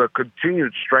posse for the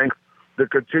continued strength, the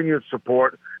continued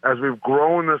support as we've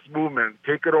grown this movement,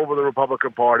 take it over the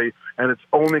Republican Party, and it's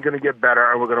only going to get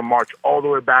better, and we're going to march all the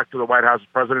way back to the White House as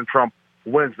President Trump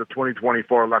wins the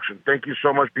 2024 election. Thank you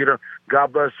so much, Peter.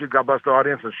 God bless you. God bless the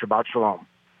audience, and Shabbat Shalom.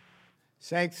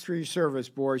 Thanks for your service,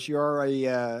 Boris. You are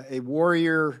a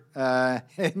warrior,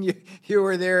 and you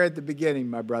were there at the beginning,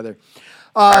 my brother.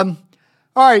 All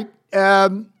right.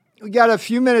 We got a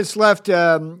few minutes left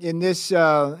in this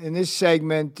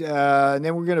segment, and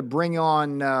then we're going to bring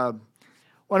on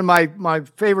one of my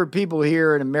favorite people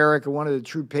here in America, one of the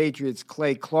true patriots,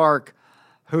 Clay Clark,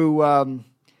 who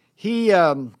he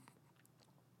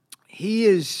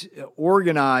is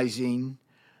organizing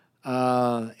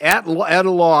at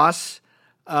a loss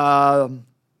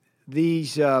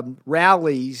these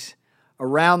rallies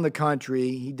around the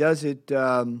country. He does it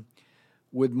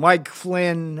with Mike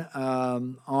Flynn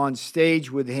on stage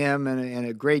with him and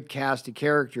a great cast of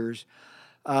characters.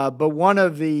 But one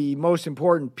of the most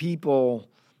important people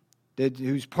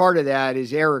who's part of that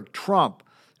is Eric Trump,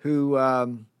 who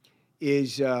helps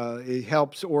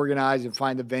organize and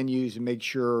find the venues and make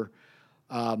sure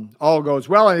all goes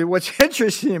well. And what's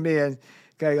interesting to me, and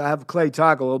I'll have Clay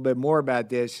talk a little bit more about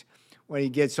this when he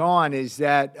gets on, is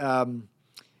that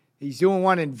he's doing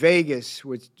one in Vegas,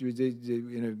 which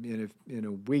in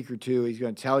a week or two he's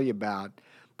going to tell you about.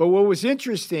 But what was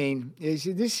interesting is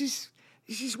this is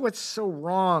what's so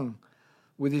wrong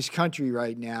with this country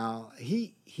right now.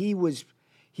 He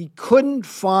couldn't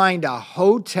find a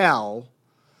hotel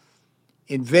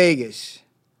in Vegas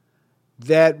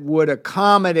that would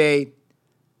accommodate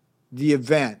the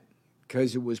event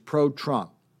because it was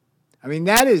pro-Trump. I mean,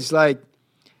 that is like,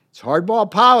 it's hardball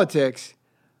politics,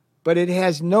 but it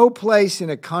has no place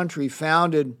in a country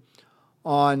founded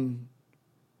on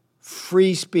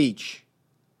free speech.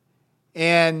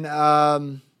 And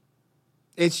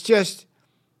it's just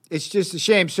a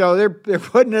shame. So they're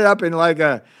putting it up in like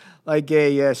a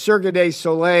Cirque du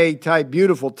Soleil type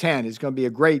beautiful tent. It's going to be a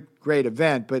great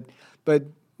event. But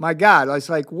my God, it's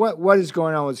like what is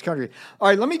going on with this country? All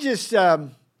right, let me just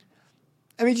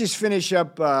finish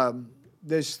up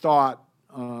this thought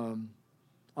on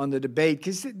the debate,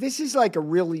 because this is like a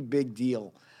really big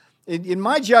deal. In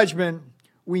my judgment,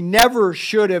 we never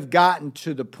should have gotten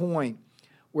to the point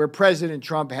where President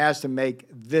Trump has to make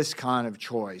this kind of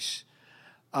choice,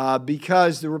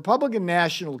 because the Republican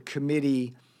National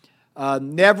Committee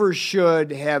never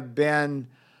should have been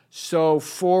so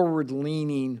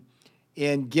forward-leaning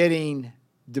in getting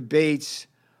debates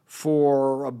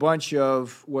for a bunch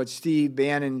of what Steve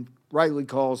Bannon rightly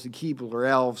calls the Keebler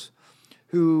elves,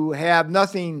 who have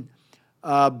nothing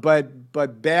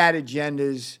but bad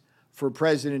agendas for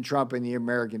President Trump and the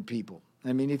American people.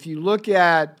 I mean, if you look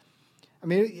at,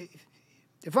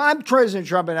 if I'm President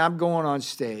Trump and I'm going on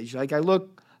stage, like I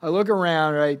look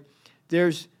around, right?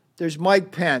 There's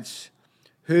Mike Pence,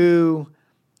 who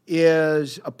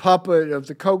is a puppet of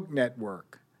the Koch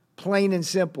network, plain and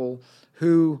simple,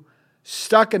 who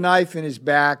stuck a knife in his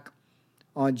back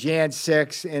on Jan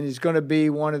 6 and is going to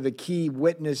be one of the key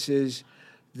witnesses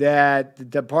that the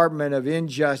Department of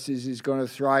Injustice is going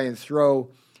to try and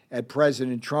throw at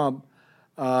President Trump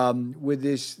with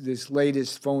this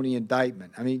latest phony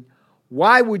indictment. I mean,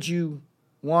 why would you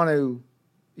want to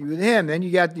be with him? Then you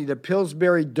got the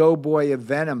Pillsbury Doughboy of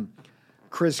Venom,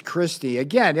 Chris Christie.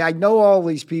 Again, I know all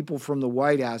these people from the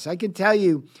White House. I can tell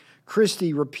you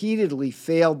Christie repeatedly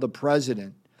failed the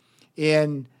president.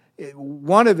 And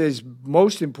one of his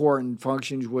most important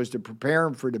functions was to prepare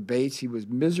him for debates. He was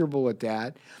miserable at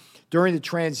that. During the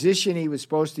transition, he was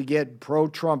supposed to get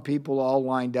pro-Trump people all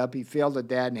lined up. He failed at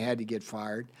that and had to get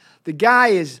fired. The guy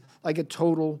is like a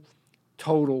total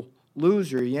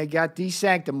loser. You got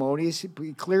de-sanctimonious.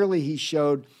 Clearly, he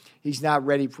showed he's not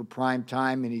ready for prime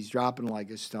time, and he's dropping like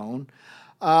a stone.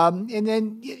 And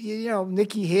then,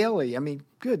 Nikki Haley. I mean,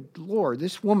 good Lord,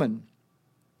 this woman.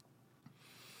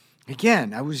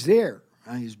 Again, I was there.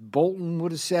 As Bolton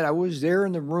would have said, I was there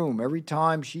in the room every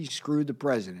time she screwed the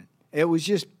president. It was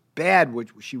just bad what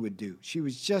she would do. She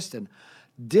was just a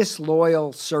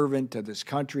disloyal servant to this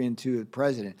country and to the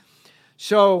president.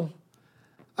 So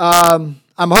I'm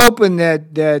hoping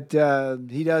that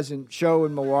he doesn't show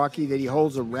in Milwaukee, that he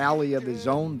holds a rally of his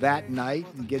own that night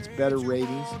and gets better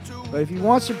ratings. But if he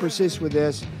wants to persist with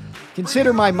this,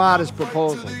 consider my modest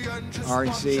proposal,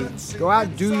 RNC. Go out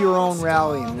and do your own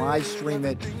rally and live stream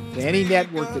it to any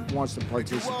network that wants to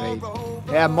participate.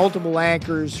 Have multiple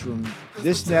anchors from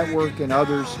this network and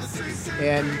others,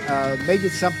 and make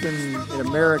it something that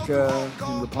America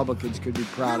and Republicans could be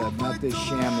proud of, not this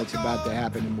sham that's about to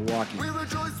happen in Milwaukee.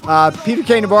 Peter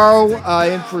K. Navarro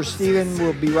in for Stephen.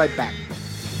 We'll be right back.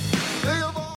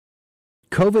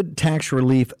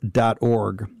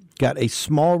 COVIDtaxrelief.org got a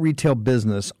small retail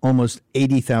business almost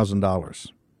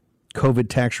 $80,000.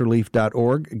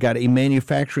 COVIDtaxrelief.org got a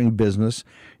manufacturing business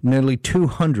nearly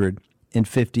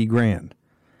 $250,000.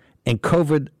 And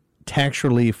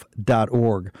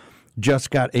COVIDtaxrelief.org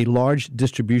just got a large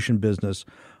distribution business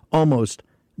almost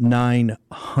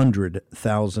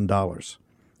 $900,000.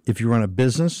 If you run a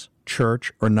business,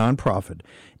 church, or nonprofit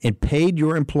and paid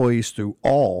your employees through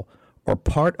all or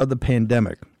part of the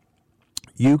pandemic,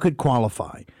 you could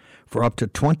qualify for up to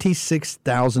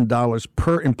 $26,000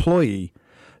 per employee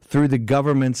through the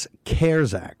government's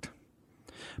CARES Act.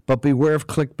 But beware of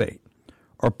clickbait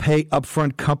or pay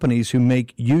upfront companies who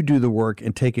make you do the work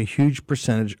and take a huge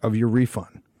percentage of your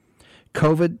refund.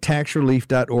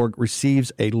 COVIDtaxrelief.org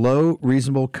receives a low,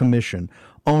 reasonable commission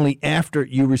only after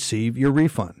you receive your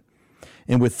refund.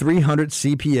 And with 300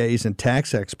 CPAs and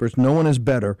tax experts, no one is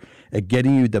better at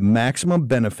getting you the maximum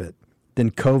benefit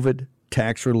than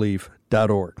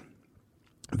COVIDtaxrelief.org.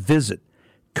 Visit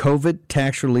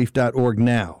COVIDtaxrelief.org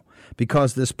now,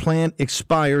 because this plan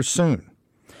expires soon.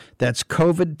 That's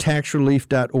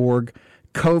COVIDtaxrelief.org,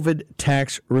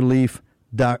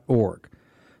 COVIDtaxrelief.org.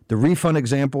 The refund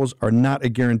examples are not a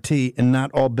guarantee, and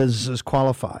not all businesses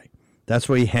qualify. That's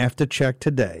why you have to check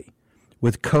today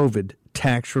with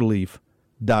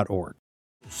COVIDtaxrelief.org.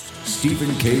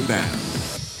 Stephen K. Bannon.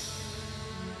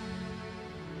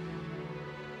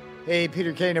 Hey,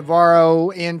 Peter K.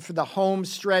 Navarro in for the home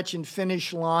stretch and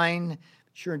finish line. Be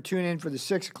sure and tune in for the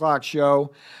 6 o'clock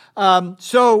show.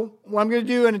 So what I'm going to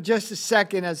do in just a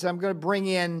second is I'm going to bring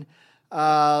in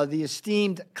the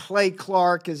esteemed Clay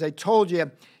Clark. As I told you,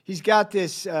 he's got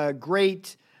this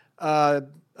great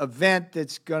event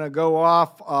that's going to go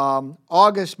off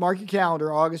August, mark your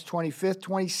calendar, August 25th,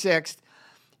 26th.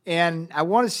 And I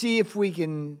want to see if we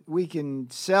can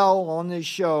sell on this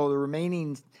show the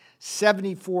remaining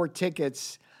 74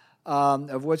 tickets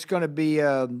of what's going to be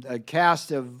a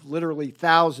cast of literally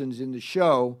thousands in the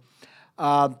show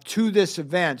to this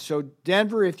event. So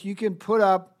Denver, if you can put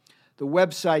up the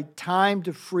website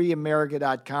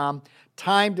timetofreeamerica.com,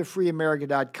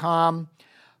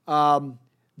 timetofreeamerica.com.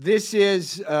 This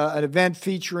is an event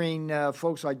featuring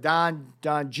folks like Don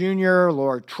Jr.,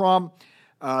 Laura Trump,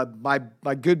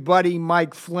 my good buddy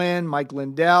Mike Flynn, Mike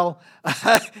Lindell.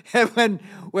 And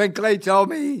when Clay told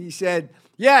me, he said,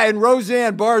 "Yeah, and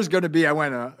Roseanne Barr's going to be." I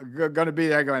went, "Going to be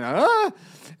there?" Going, "Huh?"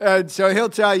 And so he'll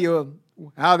tell you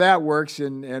how that works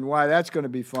and why that's going to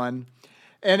be fun.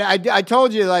 And I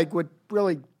told you, like, what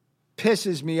really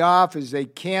pisses me off is they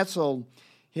canceled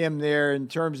him there in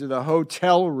terms of the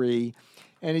hotelry,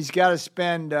 and he's got to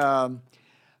spend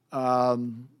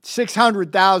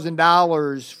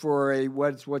 $600,000 for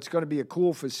what's going to be a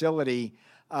cool facility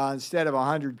instead of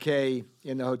 $100K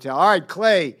in the hotel. All right,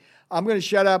 Clay, I'm going to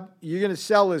shut up. You're going to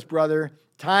sell this, brother.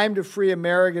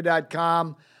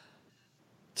 timetofreeamerica.com.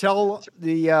 Tell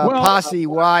the posse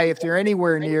why, if they're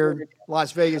anywhere near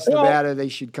Las Vegas, Nevada, they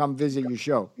should come visit your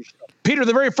show. Peter,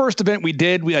 the very first event we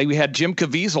did, we had Jim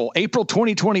Caviezel. April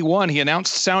 2021, he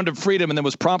announced Sound of Freedom and then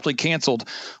was promptly canceled.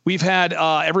 We've had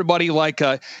everybody like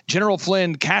General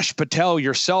Flynn, Kash Patel,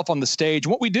 yourself on the stage.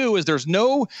 What we do is there's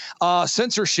no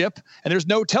censorship and there's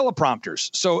no teleprompters.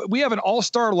 So we have an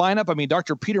all-star lineup. I mean,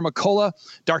 Dr. Peter McCullough,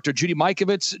 Dr. Judy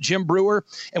Mikovits, Jim Brewer,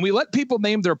 and we let people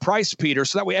name their price, Peter,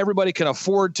 so that way everybody can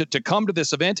afford to come to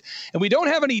this event. And we don't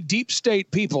have any deep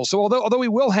state people. So although we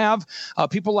will have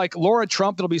people like Laura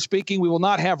Trump that'll be speaking, we will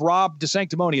not have Rob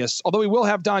DeSanctimonious. Although we will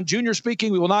have Don Jr.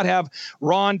 speaking, we will not have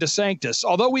Ron DeSantis.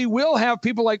 Although we will have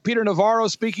people like Peter Navarro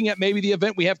speaking at maybe the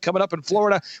event we have coming up in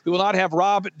Florida, we will not have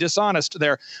Rob Dishonest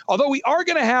there. Although we are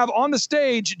going to have on the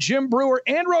stage Jim Brewer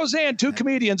and Roseanne, two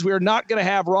comedians, we are not going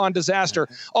to have Ron Disaster.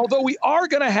 Although we are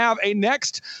going to have a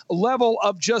next level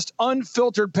of just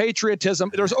unfiltered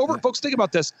patriotism. Folks, think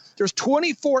about this. There's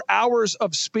 24 hours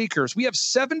of speakers. We have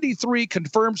 73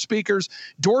 confirmed speakers.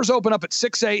 Doors open up at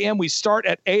 6 a.m. We start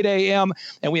at 8 a.m.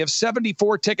 and we have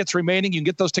 74 tickets remaining. You can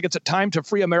get those tickets at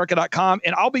timetofreeamerica.com.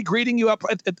 And I'll be greeting you up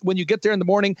when you get there in the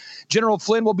morning. General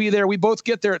Flynn will be there. We both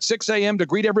get there at 6 a.m. to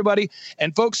greet everybody.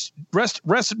 And folks, rest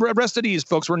at ease,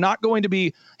 folks. We're not going to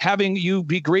be having you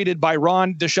be greeted by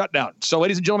Ron the Shutdown. So,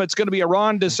 ladies and gentlemen, it's going to be a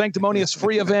Ron DeSanctimonious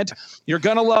free event. You're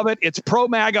going to love it. It's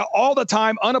pro-MAGA all the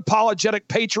time, unapologetic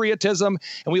patriotism,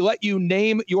 and we let you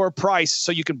name your price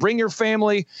so you can bring your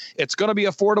family. It's going to be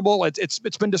affordable.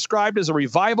 It's been described as a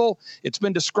revival. It's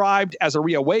been described as a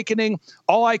reawakening.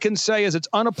 All I can say is it's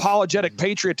unapologetic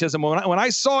patriotism. When I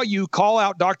saw you call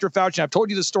out Dr. Fauci, and I've told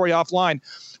you the story offline,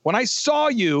 when I saw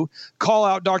you call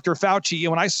out Dr. Fauci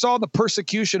and when I saw the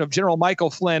persecution of General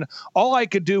Michael Flynn, all I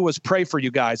could do was pray for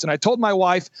you guys. And I told my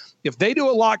wife, if they do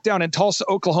a lockdown in Tulsa,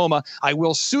 Oklahoma, I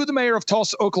will sue the mayor of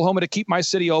Tulsa, Oklahoma to keep my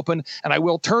city open, and I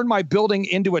will turn my building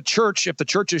into a church if the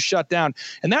church is shut down.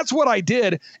 And that's what I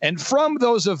did. And from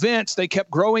those events, they kept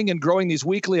growing and growing, these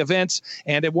weekly events.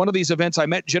 And at one of these events, I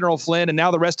met General Flynn, and now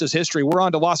the rest is history. We're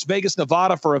on to Las Vegas,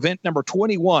 Nevada for event number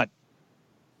 21.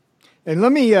 And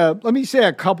let me say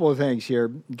a couple of things here,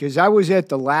 because I was at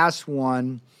the last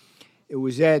one. It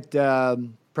was at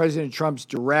President Trump's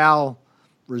Doral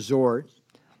Resort.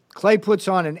 Clay puts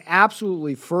on an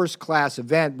absolutely first-class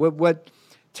event.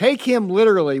 Take him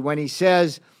literally when he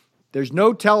says there's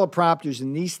no teleprompters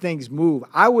and these things move.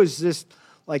 I was just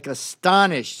like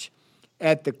astonished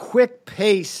at the quick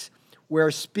pace where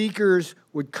speakers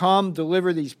would come,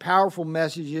 deliver these powerful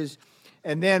messages,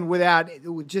 and then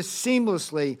just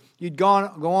seamlessly, you'd go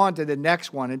on to the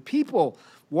next one. And people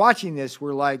watching this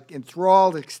were like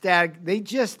enthralled, ecstatic. They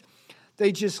just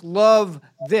love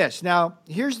this. Now,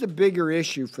 here's the bigger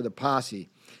issue for the posse.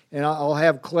 And I'll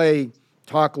have Clay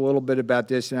talk a little bit about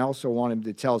this, and I also want him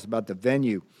to tell us about the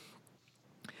venue.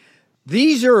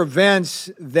 These are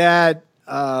events that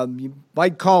you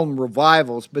might call them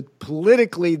revivals, but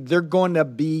politically they're going to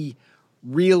be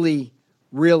really,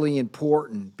 really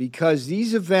important, because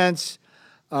these events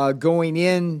going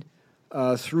in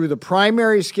through the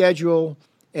primary schedule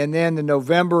and then the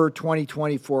November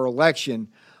 2024 election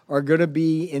are going to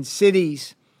be in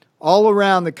cities all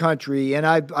around the country. And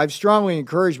I've strongly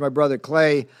encouraged my brother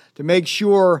Clay to make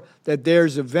sure that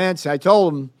there's events. I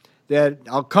told him that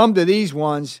I'll come to these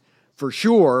ones for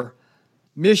sure.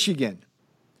 Michigan.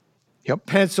 Yep.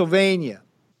 Pennsylvania.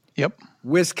 Yep.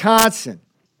 Wisconsin.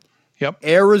 Yep.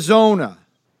 Arizona.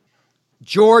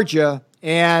 Georgia.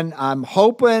 And I'm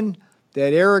hoping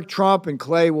that Eric Trump and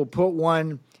Clay will put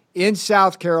one in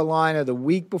South Carolina the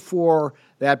week before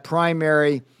that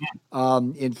primary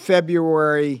in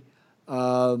February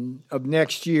of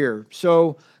next year.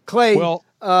 So, Clay,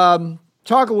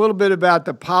 talk a little bit about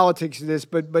the politics of this,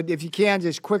 but if you can,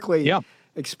 just quickly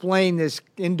explain this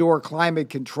indoor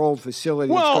climate-controlled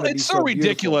facility. Well, it's so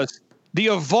ridiculous. The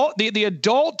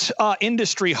adult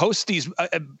industry hosts these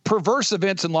perverse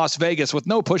events in Las Vegas with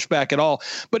no pushback at all.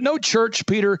 But no church,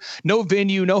 Peter, no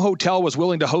venue, no hotel was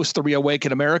willing to host the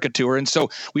Reawaken America tour. And so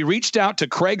we reached out to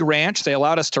Craig Ranch. They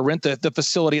allowed us to rent the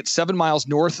facility at 7 miles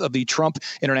north of the Trump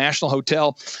International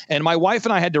Hotel. And my wife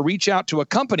and I had to reach out to a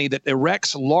company that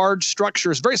erects large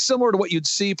structures, very similar to what you'd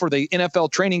see for the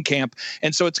NFL training camp.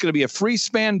 And so it's going to be a free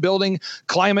span building,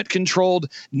 climate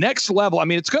controlled, next level. I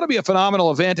mean, it's going to be a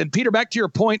phenomenal event. And Peter, back to your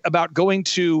point about going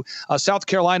to South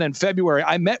Carolina in February,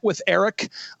 I met with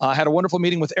Eric, had a wonderful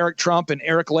meeting with Eric Trump, and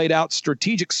Eric laid out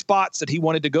strategic spots that he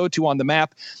wanted to go to on the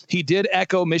map. He did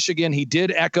echo Michigan. He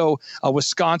did echo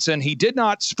Wisconsin. He did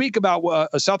not speak about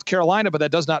South Carolina, but that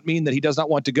does not mean that he does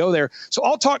not want to go there. So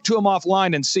I'll talk to him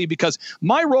offline and see, because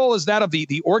my role is that of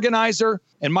the organizer,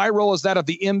 and my role is that of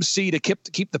the MC to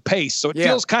keep the pace. So it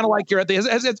feels kind of like you're at it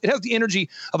has the energy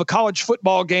of a college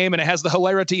football game, and it has the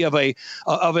hilarity of a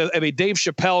Dave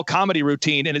Chappelle comedy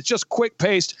routine, and it's just quick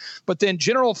paced. But then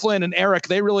General Flynn and Eric,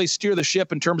 they really steer the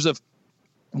ship in terms of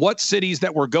what cities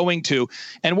that we're going to.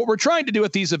 And what we're trying to do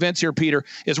at these events here, Peter,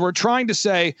 is we're trying to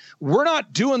say, we're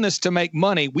not doing this to make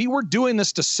money. We were doing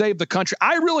this to save the country.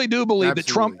 I really do believe that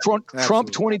Trump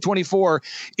 2024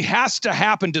 has to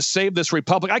happen to save this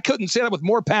republic. I couldn't say that with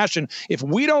more passion. If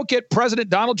we don't get President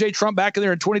Donald J. Trump back in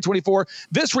there in 2024,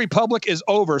 this republic is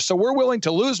over. So we're willing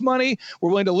to lose money.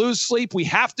 We're willing to lose sleep. We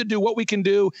have to do what we can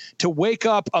do to wake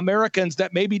up Americans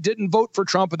that maybe didn't vote for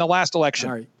Trump in the last election.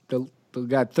 All right. We've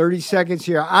got 30 seconds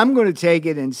here. I'm going to take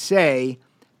it and say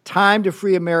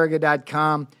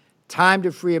timetofreeamerica.com,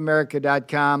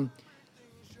 timetofreeamerica.com.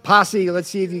 Posse, let's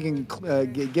see if you can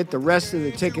get the rest of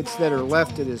the tickets that are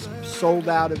left to this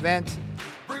sold-out event.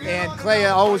 And Clay,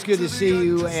 always good to see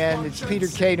you. And it's Peter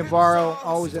K. Navarro.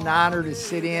 Always an honor to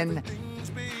sit in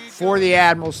for the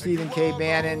Admiral, Stephen K.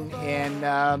 Bannon.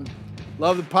 And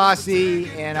love the Posse,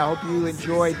 and I hope you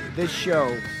enjoyed this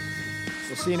show.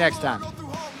 We'll see you next time.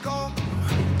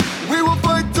 We will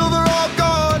fight till they're all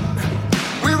gone.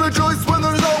 We rejoice when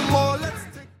there's no more.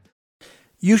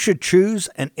 You should choose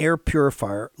an air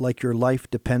purifier like your life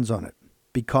depends on it,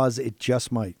 because it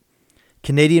just might.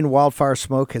 Canadian wildfire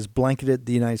smoke has blanketed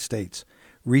the United States,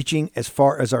 reaching as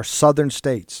far as our southern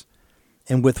states.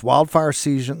 And with wildfire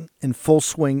season in full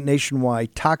swing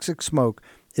nationwide, toxic smoke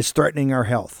is threatening our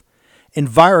health.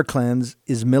 EnviroCleanse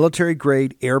is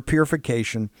military-grade air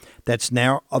purification that's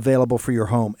now available for your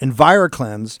home.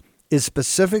 EnviroCleanse is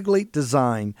specifically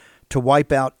designed to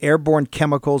wipe out airborne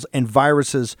chemicals and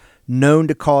viruses known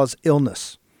to cause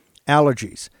illness,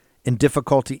 allergies, and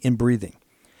difficulty in breathing.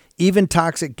 Even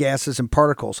toxic gases and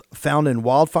particles found in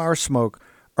wildfire smoke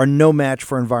are no match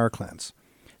for EnviroCleanse.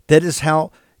 That is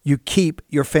how you keep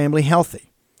your family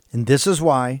healthy. And this is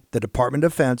why the Department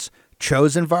of Defense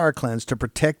chose EnviroCleanse to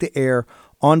protect the air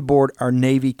on board our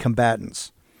Navy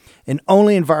combatants. And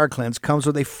only EnviroCleanse comes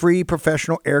with a free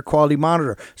professional air quality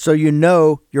monitor, so you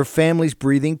know your family's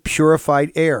breathing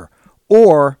purified air,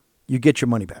 or you get your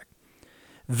money back.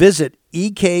 Visit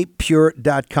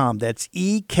ekpure.com, that's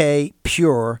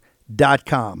ekpure.com,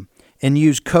 and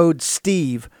use code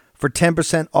STEVE for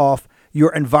 10% off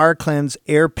your EnviroCleanse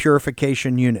air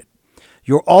purification unit.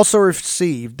 You'll also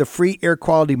receive the free air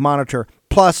quality monitor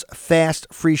plus fast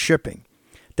free shipping.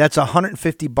 That's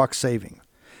 $150 saving.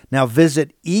 Now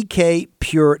visit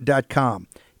ekpure.com,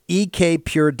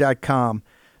 ekpure.com,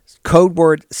 code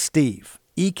word Steve,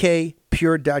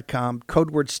 ekpure.com,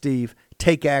 code word Steve.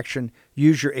 Take action.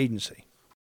 Use your agency.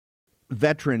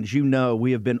 Veterans, you know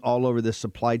we have been all over this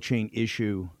supply chain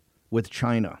issue with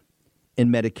China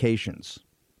and medications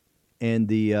and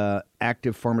the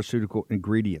active pharmaceutical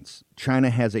ingredients. China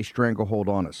has a stranglehold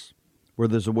on us where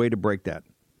there's a way to break that.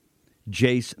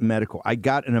 Jace Medical. I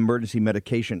got an emergency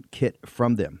medication kit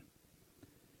from them.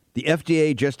 The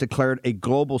FDA just declared a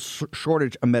global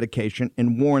shortage of medication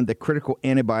and warned that critical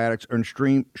antibiotics are in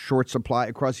extreme short supply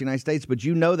across the United States. But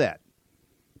you know that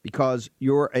because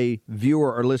you're a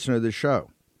viewer or listener of the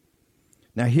show.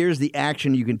 Now, here's the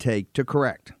action you can take to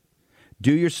correct.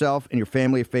 Do yourself and your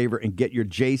family a favor and get your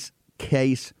Jace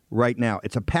case right now.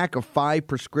 It's a pack of 5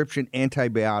 prescription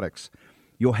antibiotics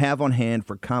you'll have on hand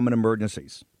for common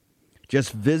emergencies.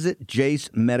 Just visit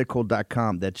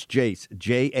jacemedical.com. That's Jace,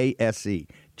 J-A-S-E,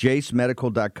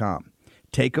 jacemedical.com.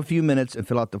 Take a few minutes and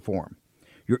fill out the form.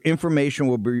 Your information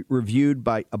will be reviewed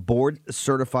by a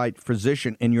board-certified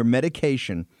physician, and your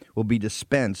medication will be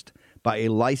dispensed by a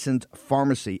licensed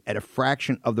pharmacy at a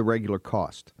fraction of the regular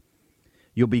cost.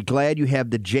 You'll be glad you have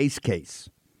the Jace case.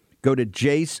 Go to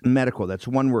Jace Medical, that's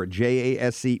one word,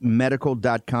 J-A-S-E,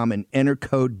 medical.com, and enter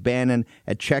code Bannon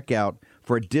at checkout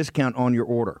for a discount on your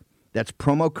order. That's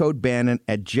promo code Bannon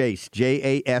at Jace,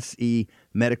 J-A-S-E,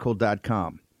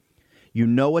 medical.com. You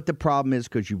know what the problem is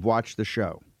because you've watched the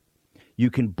show. You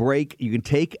can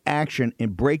take action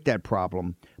and break that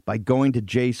problem by going to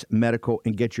Jace Medical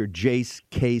and get your Jace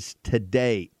case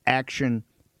today. Action,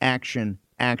 action,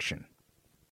 action.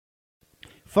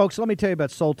 Folks, let me tell you about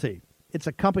Solti. It's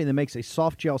a company that makes a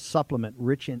soft gel supplement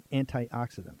rich in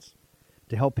antioxidants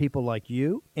to help people like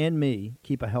you and me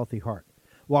keep a healthy heart.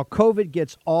 While COVID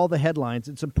gets all the headlines,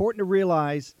 it's important to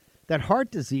realize that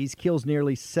heart disease kills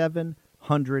nearly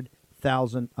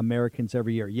 700,000 Americans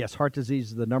every year. Yes, heart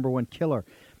disease is the number one killer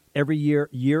every year,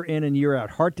 year in and year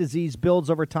out. Heart disease builds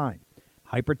over time.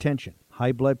 Hypertension,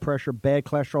 high blood pressure, bad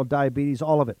cholesterol, diabetes,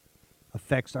 all of it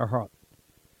affects our heart.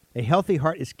 A healthy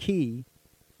heart is key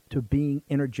to being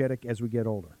energetic as we get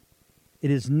older. It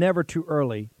is never too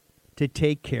early to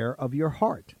take care of your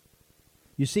heart.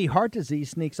 You see, heart disease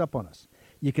sneaks up on us.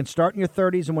 You can start in your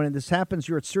 30s, and when this happens,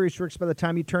 you're at serious risk by the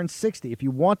time you turn 60. If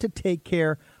you want to take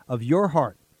care of your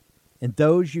heart and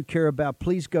those you care about,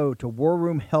 please go to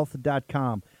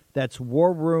warroomhealth.com. That's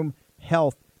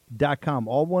warroomhealth.com.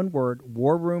 All one word,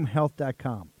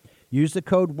 warroomhealth.com. Use the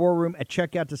code WARROOM at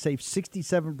checkout to save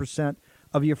 67%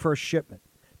 of your first shipment.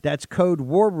 That's code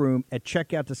WARROOM at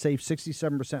checkout to save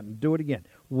 67%. And do it again.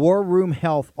 Warroom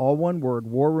Health, all one word,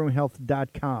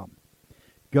 warroomhealth.com.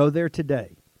 Go there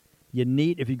today.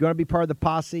 If you're going to be part of the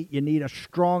posse, you need a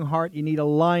strong heart. You need a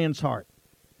lion's heart.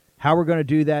 How we're going to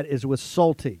do that is with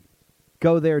Solti.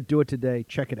 Go there, do it today.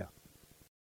 Check it out.